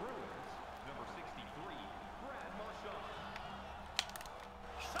the Bruins, number 63, Brad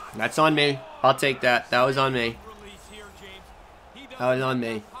Marchand. That's on me. I'll take that. That was on me. release here, James. He doesn't That was on let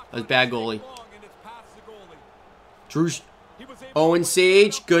me. that puck That was bad take goalie. long, and it's past the goalie. Drew He was able Owen to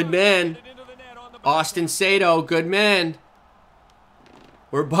Sage, good get man. it into the net on the back. Austin Sato, good man.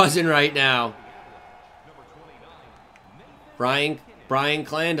 We're buzzing right now. Brian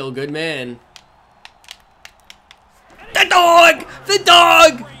Clandle, good man. The dog! The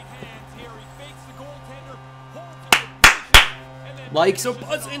dog! Great hands here. He fakes the goaltender, holds it with patience, and then Likes are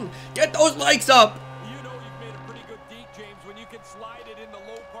buzzing. Get those likes up. you know you've made a pretty good deke, James, when you can slide it in the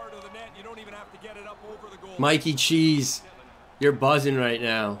low part of the net. You don't even have to get it up over the goal. Mikey Cheese, you're buzzing right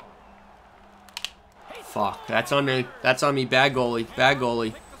now. Fuck, that's on me. That's on me. Bad goalie. Bad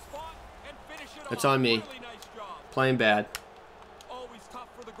goalie. Pick the spot and finish it That's off. on me. Really nice job. Playing bad. Always tough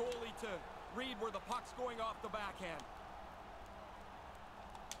for the goalie to read where the puck's going off the backhand.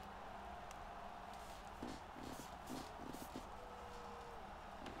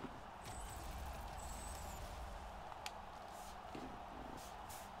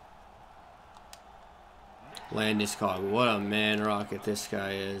 Landeskog, what a man rocket this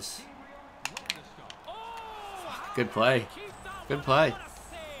guy is. Good play. Good play. What a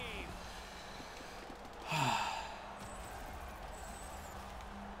save.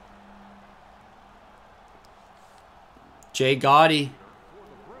 Jay Gotti.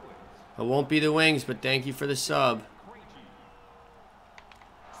 It won't be the wings, but thank you for the sub.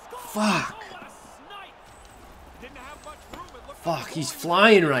 Fuck. What a snipe. Didn't have much room. It looked Fuck, like the he's goalie was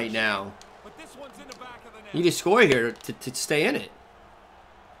flying in right now. But this one's in the back of the net. You need to score here to stay in it.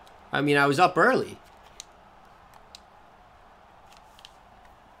 I mean, I was up early.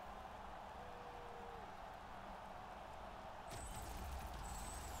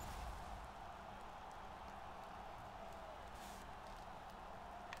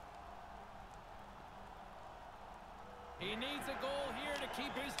 He needs a goal here to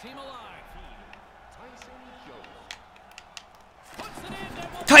keep his team alive. Puts it in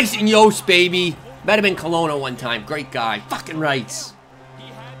and will Tyson Yost, baby. Might have been Kelowna one time. Great guy. Fucking rights. He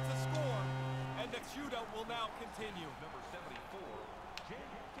had to score, and the shootout will now continue. Number 74, Jake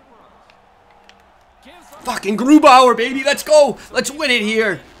DeBrusk. gives them Fucking Grubauer, baby. Let's go. Let's win it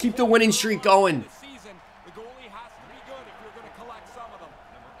here. Keep the winning streak going. This season, the goalie has to be good if you're going to collect some of them.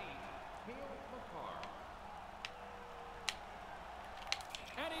 Number 8, Hale McCarr.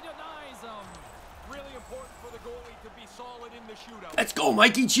 and he denies them. Really important for the goalie to be solid in the shootout. Let's go,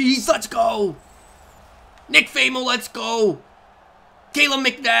 Mikey Cheese. Let's go. Nick Famel, let's go. Caleb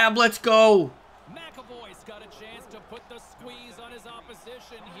McNabb, let's go. McAvoy's got a chance to put the squeeze on his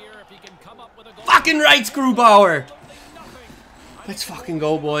opposition here if he can come up with a goal. Fucking rights, Grubauer. Absolutely nothing. Let's fucking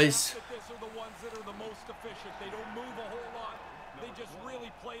go, boys. That this are the ones that are the most efficient. They don't move a whole lot. They just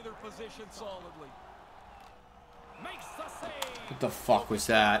really play their position solidly. Makes the save. What the fuck was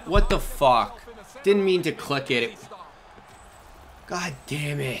that? What the fuck? Didn't mean to click it. God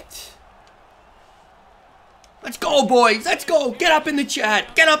damn it. Let's go, boys. Let's go. Get up in the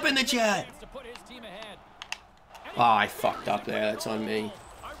chat. Get up in the chat. To put his team ahead. Oh, I fucked up there. That's on me.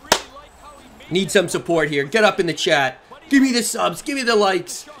 I really like how he made Need some support here. Get up in the chat. Give me the subs. Give me the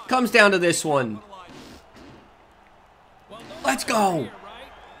likes. Comes down to this one. Well, no Let's pressure go. here, right?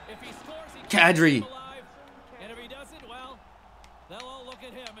 If he scores, he keeps Kadri. him alive. And if he doesn't, well, they'll all look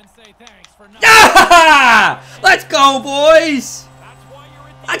at him and say thanks for nothing. Ah! Let's go, boys. That's why you're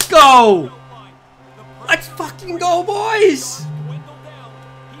in the Let's go. shootout line. The Let's fucking go, boys. dwindled down.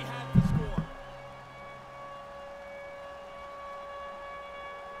 He had to score.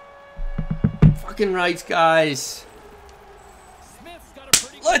 Fucking rights, guys. Smith's got a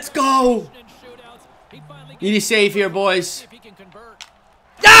pretty good Let's go. reputation in shootouts. He finally Need a gets save here, boys. if he can convert.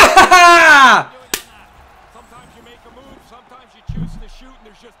 Ah! Sometimes you make a move, sometimes you choose to shoot, and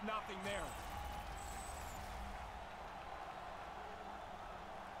there's just nothing there.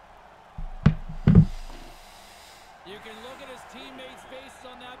 You can look at his teammates' faces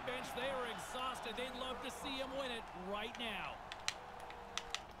on that bench. They are exhausted. They'd love to see him win it right now.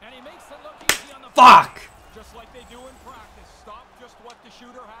 And he makes it look easy on the Fuck. Just like they do in practice. Stop just what the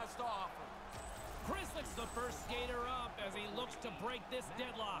shooter has to offer. Chris the first skater up as he looks to break this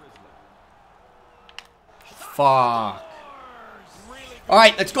deadlock. Fuck. All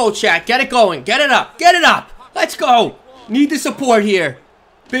right, let's go, chat. Get it going. Get it up. Get it up. Let's go. Need the support here.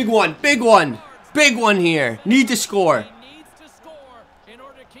 Big one. Big one. Big one here. Need to score. He needs to score in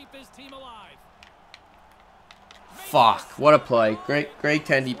order to keep his team alive. Fuck. What a play. Great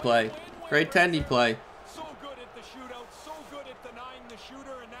Tendy play. Great Tendy play. So good at the shootout, so good at denying the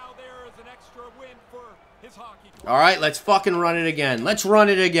shooter, and now there is an extra win for his hockey club. All right, let's fucking run it again. Let's run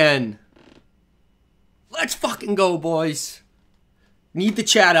it again. Let's fucking go, boys. Need the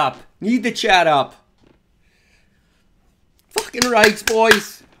chat up. Need the chat up. Fucking rights,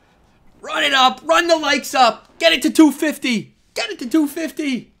 boys. Run it up. Run the likes up. Get it to 250. Get it to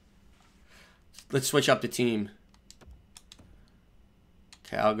 250. Let's switch up the team.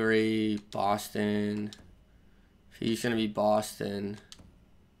 Calgary, Boston. He's going to be Boston.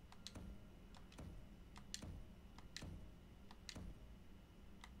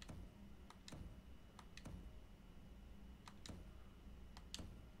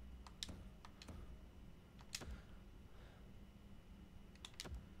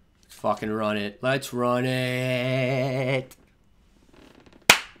 Let's fucking run it. Let's run it.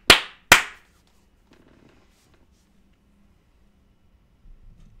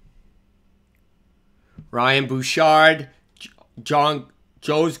 Ryan Bouchard,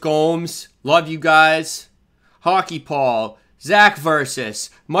 Joe's Gomes, love you guys. Hockey Paul, Zach Versus,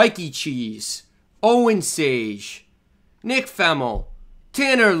 Mikey Cheese, Owen Sage, Nick Femmel,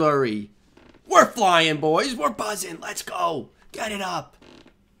 Tanner Lurie. We're flying, boys. We're buzzing. Let's go. Get it up.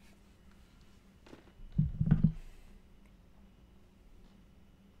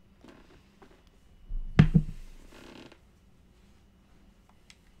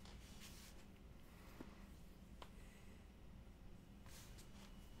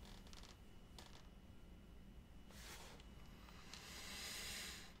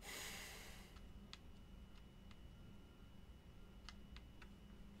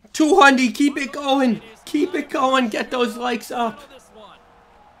 $200, keep it going. Keep it going. Get those likes up.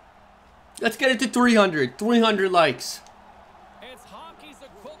 Let's get it to 300. 300 likes. It's hockey's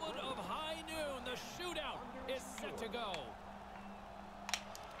equivalent of high noon. The shootout is set to go.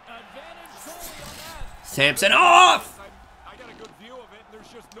 Advantage goalie on that. Samson off! I got a good view of it, and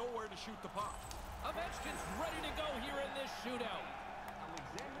there's just nowhere to shoot the puck. Ovechkin's ready to go here in this shootout.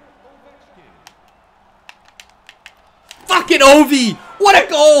 Fucking Ovi! What a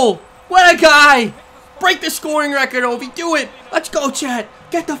goal! What a guy! Break the scoring record, Ovi. Do it! Let's go, chat.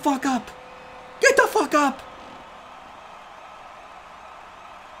 Get the fuck up. Get the fuck up.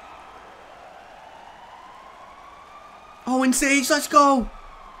 Owen Sage, let's go.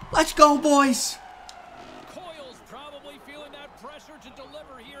 Let's go, boys. Coyle's probably feeling that pressure to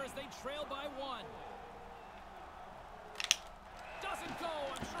deliver here as they trail by one. Doesn't go.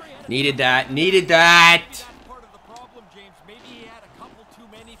 I'm sure he had Needed that. Needed that. That's part of the problem, James. Maybe he had a couple too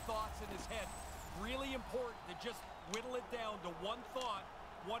many thoughts in his head. Really important to just whittle it down to one thought,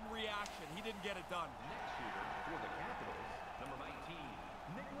 one reaction. He didn't get it done. Next shooter for the Capitals, number 19,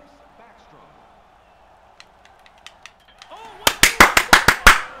 Nicholas Backstrom.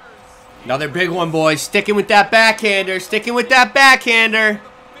 Another big one, boys. Sticking with that backhander. Sticking with that backhander.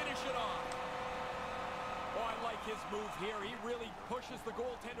 Finish it off. Oh, I like his move here. He really pushes the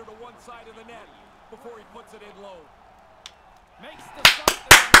goaltender to one side of the net before he puts it in low. makes the shot.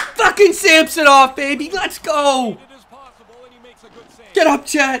 Fucking Samson off, baby. Let's go. It is possible, and he makes a good save. Get up,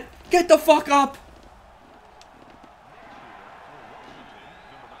 chat. Get the fuck up.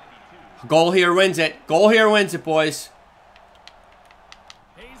 Goal here wins it. Goal here wins it, boys.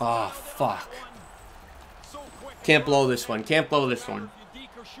 Oh, fuck. So quick. Can't blow this one. Can't blow this one. If you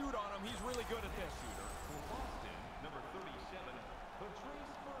deke or shoot on him, he's really good at this. For Boston, number 37, Patrice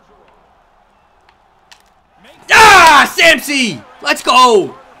Bergeron. Ah, Samsey. Let's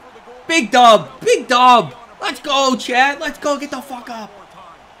go. Big dub. Big dub. Let's go, chat. Let's go. Get the fuck up.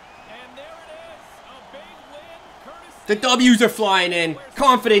 And there it is. A big win. Courtesy The W's are flying in.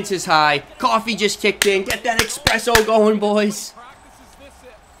 Confidence is high. Coffee just kicked in. Get that espresso going, boys. Practice is this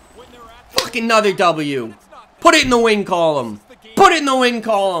it. When they're at Fucking another W. Put it in the win column. Put it in the win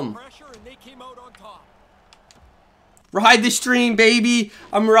column. pressure, and they came out on top. Ride the stream, baby.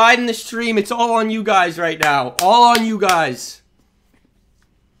 I'm riding the stream. It's all on you guys right now. All on you guys.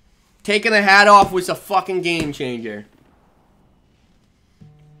 Taking the hat off was a fucking game changer.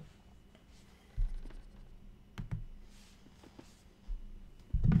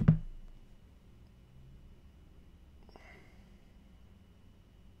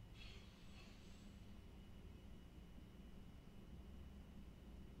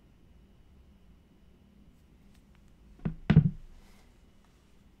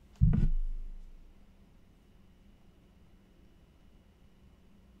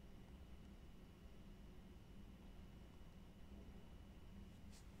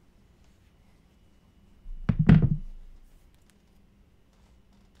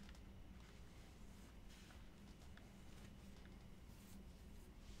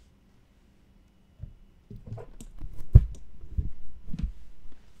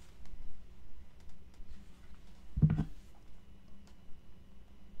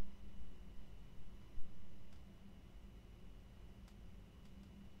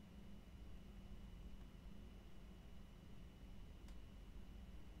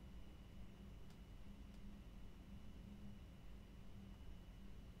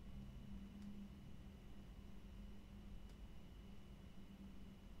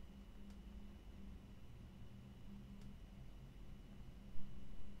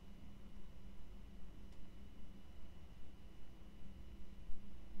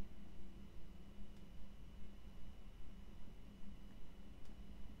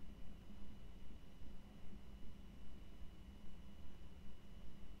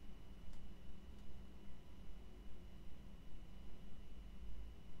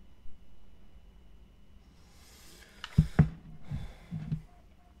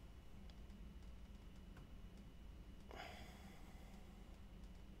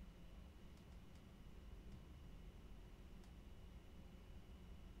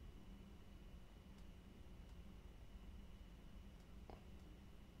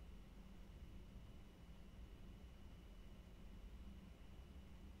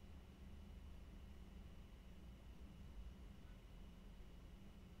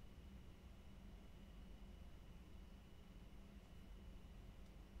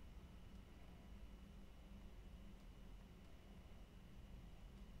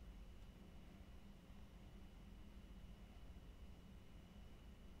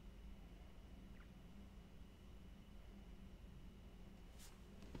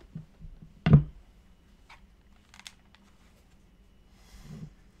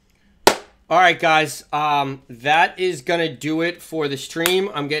 All right, guys. That is going to do it for the stream.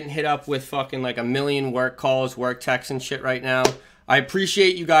 I'm getting hit up with fucking like a million work calls, work texts and shit right now. I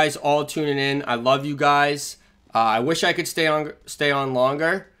appreciate you guys all tuning in. I love you guys. I wish I could stay on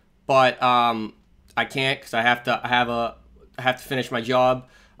longer, but I can't because I have to finish my job.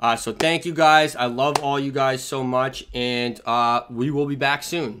 So thank you guys. I love all you guys so much, and we will be back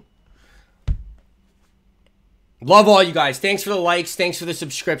soon. Love all you guys. Thanks for the likes. Thanks for the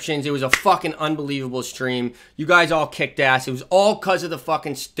subscriptions. It was a fucking unbelievable stream. You guys all kicked ass. It was all because of the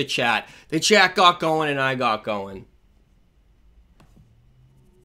fucking the chat. The chat got going and I got going.